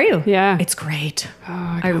 Are you? Yeah. It's great.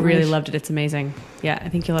 Oh, I really loved it. It's amazing. Yeah, I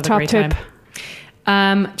think you'll have Top a great tip.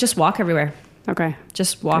 time. Just walk everywhere. Okay.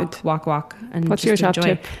 Just walk, and what's just your top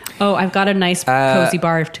enjoy. tip? Oh, I've got a nice cozy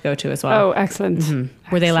bar to go to as well. Oh, excellent. Mm-hmm.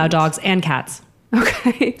 Where they allow dogs and cats.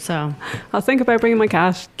 Okay. So I'll think about bringing my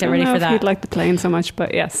cat. Get ready for that. He'd like the plane so much,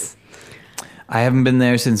 but yes. I haven't been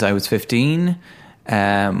there since I was 15.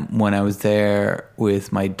 When I was there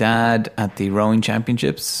with my dad at the rowing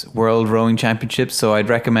championships, World Rowing Championships. So I'd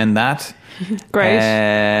recommend that. Great.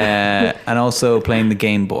 And also playing the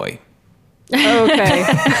Game Boy. Okay.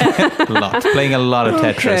 Playing a lot of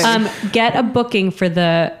Tetris. Get a booking for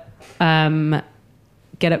the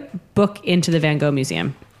get a book into the Van Gogh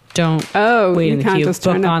Museum. Don't wait in the queue.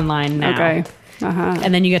 Book online now. Okay. Uh-huh.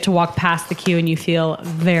 And then you get to walk past the queue and you feel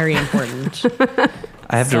very important.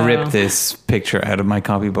 I have to rip this picture out of my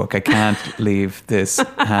copybook. I can't leave this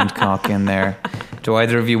handcock in there. Do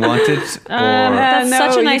either of you want it? That's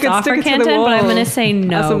such a nice offer, Canton, but I'm going to say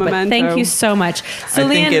no. But thank you so much. So I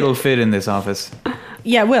think it'll fit in this office.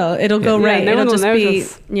 Yeah, it'll go right. No it'll one just will be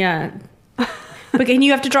notice. yeah. But can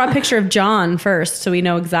you have to draw a picture of John first so we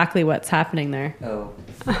know exactly what's happening there? Oh.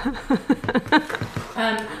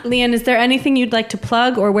 Lian, is there anything you'd like to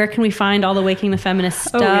plug, or where can we find all the Waking the Feminist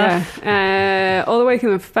stuff? All the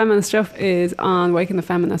Waking the Feminist stuff is on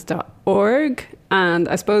wakingthefeminist.org. And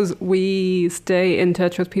I suppose we stay in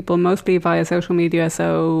touch with people mostly via social media.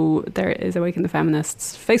 So there is Awaken the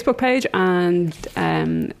Feminists Facebook page and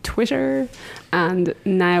Twitter. And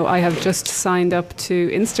now I have just signed up to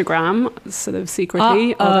Instagram, sort of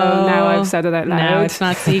secretly. Although now I've said it out loud. No, it's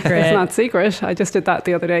not secret. It's not secret. I just did that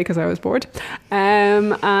the other day because I was bored.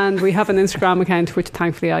 And we have an Instagram account, which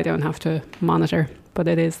thankfully I don't have to monitor, but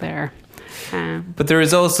it is there. But there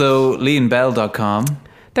is also lianbell.com.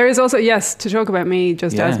 There is also, yes, to talk about me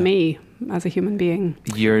just as me, as a human being.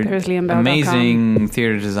 Your amazing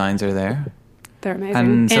theatre designs are there. They're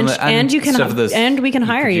amazing. And you can we can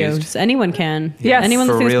hire you. Anyone can. Yes. Anyone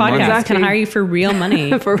listening to this podcast can hire you for real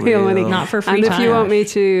money. For real money. Not for free time. And if you want me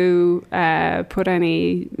to put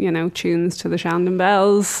any, tunes to the Shandon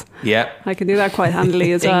Bells, I can do that quite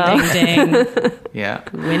handily as well. Ding, ding, ding. Yeah.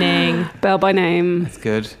 Winning. Bell by name. That's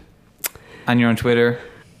good. And you're on Twitter?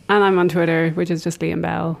 And I'm on Twitter, which is just Lian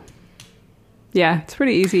Bell. Yeah, it's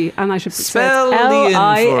pretty easy. And I should spell Lian.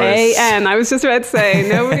 I was just about to say,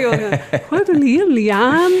 nobody will know. What,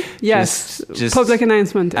 Lian? Yes, just public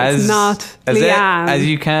announcement. It's not Lian. As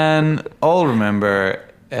you can all remember,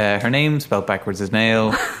 her name spelled backwards is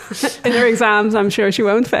Nail. In her exams, I'm sure she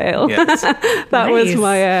won't fail. Yes. That was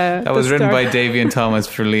my... that was written by Davy and Thomas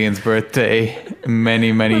for Lian's birthday many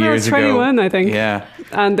years ago. 21, I think. Yeah.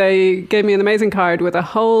 And they gave me an amazing card with a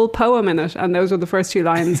whole poem in it, and those were the first 2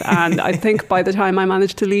 lines. And I think by the time I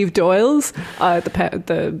managed to leave Doyle's,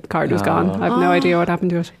 the card was gone. I have no idea what happened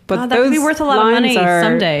to it. But that could be worth a lot of money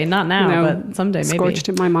someday. Not now, but someday maybe. Scorched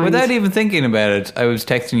in my mind. Without even thinking about it, I was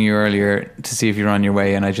texting you earlier to see if you're on your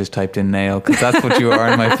way, and I just typed in Nail because that's what you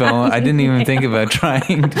are on my phone. I didn't even think about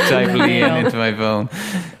trying to type Lian into my phone.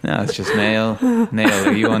 No, it's just Nail. Nail,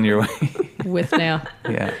 are you on your way? With Nail.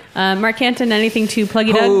 Yeah. Mark Canton, anything to plug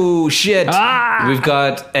you, Doug? Oh, shit. We've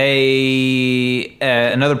got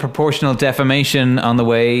another proportional defamation on the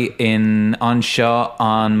way on Shaw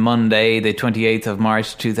on Monday, the 28th of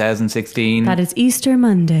March 2016. That is Easter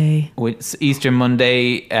Monday. It's Easter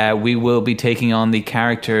Monday. We will be taking on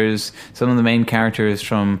some of the main characters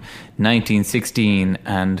from 1916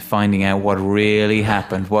 and finding out what really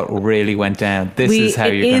happened, what really went down. This is how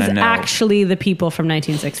you're going to know. It is actually the people from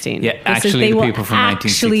 1916. Yeah, actually the people from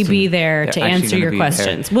 1916. They will actually be there to answer your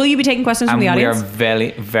questions. Will you be taking questions from the audience? We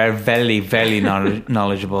are very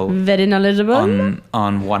knowledgeable. Very knowledgeable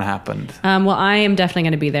on what happened. Well, I am definitely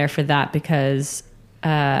going to be there for that because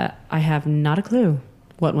I have not a clue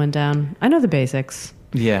what went down. I know the basics.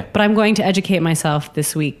 Yeah. But I'm going to educate myself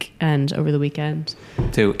this week and over the weekend.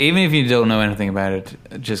 Too. Even if you don't know anything about it,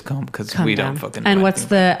 just come because we don't fucking know. And what's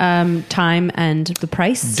the time and the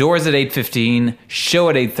price? Doors at 8:15, show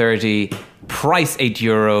at 8:30, price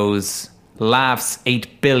 €8, laughs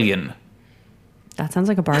 8 billion. That sounds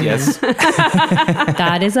like a bargain. Yes.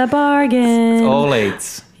 That is a bargain. It's all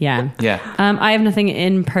 8s. Yeah. Yeah. I have nothing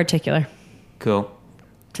in particular. Cool.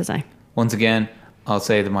 To say. Once again, I'll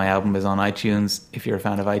say that my album is on iTunes if you're a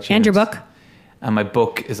fan of iTunes. And your book? And my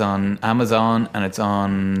book is on Amazon and it's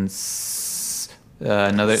on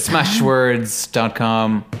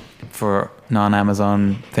smashwords.com for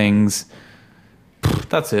non-Amazon things.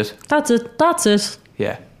 That's it. That's it.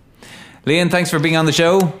 Yeah. Lian, thanks for being on the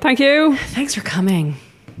show. Thank you. Thanks for coming.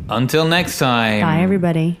 Until next time. Bye,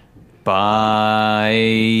 everybody.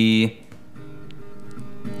 Bye.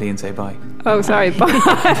 Lian, say bye. Oh, sorry. Bye.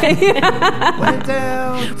 Went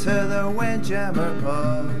down to the Windjammer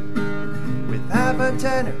pub with half a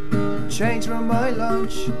tenner, change from my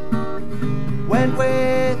lunch. Went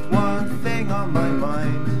with one thing on my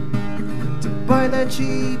mind, to buy the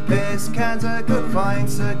cheapest cans I could find.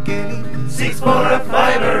 So give me 6 for a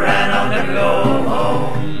fiver and I'll never go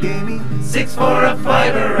home. Give me 6 for a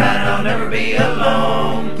fiver and I'll never be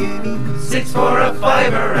alone. Give me 6 for a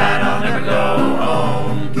fiver and I'll never go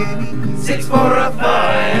home. Give me 6 for a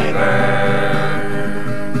fiver.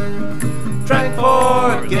 Drank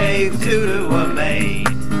 4, gave 2 to a maid.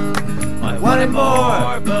 I wanted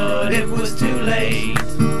more, but it was too late.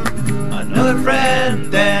 Another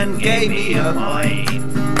friend then gave me a pint.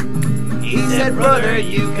 He said, brother,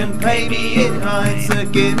 you can pay me in kind. So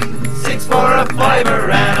give me 6 for a fiver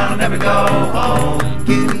and I'll never go home.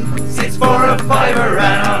 Give me 6 for a fiver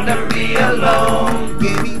and I'll never be alone.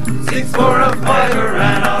 Give me 6 for a fiver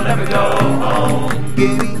and I'll never go home.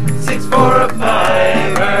 Give me 6 for a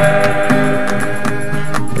fiver.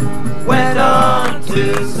 Went on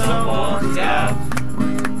to someone's gaff.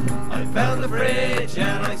 I found the fridge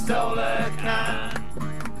and I stole a can.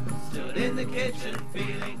 Stood in the kitchen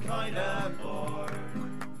feeling kinda bored.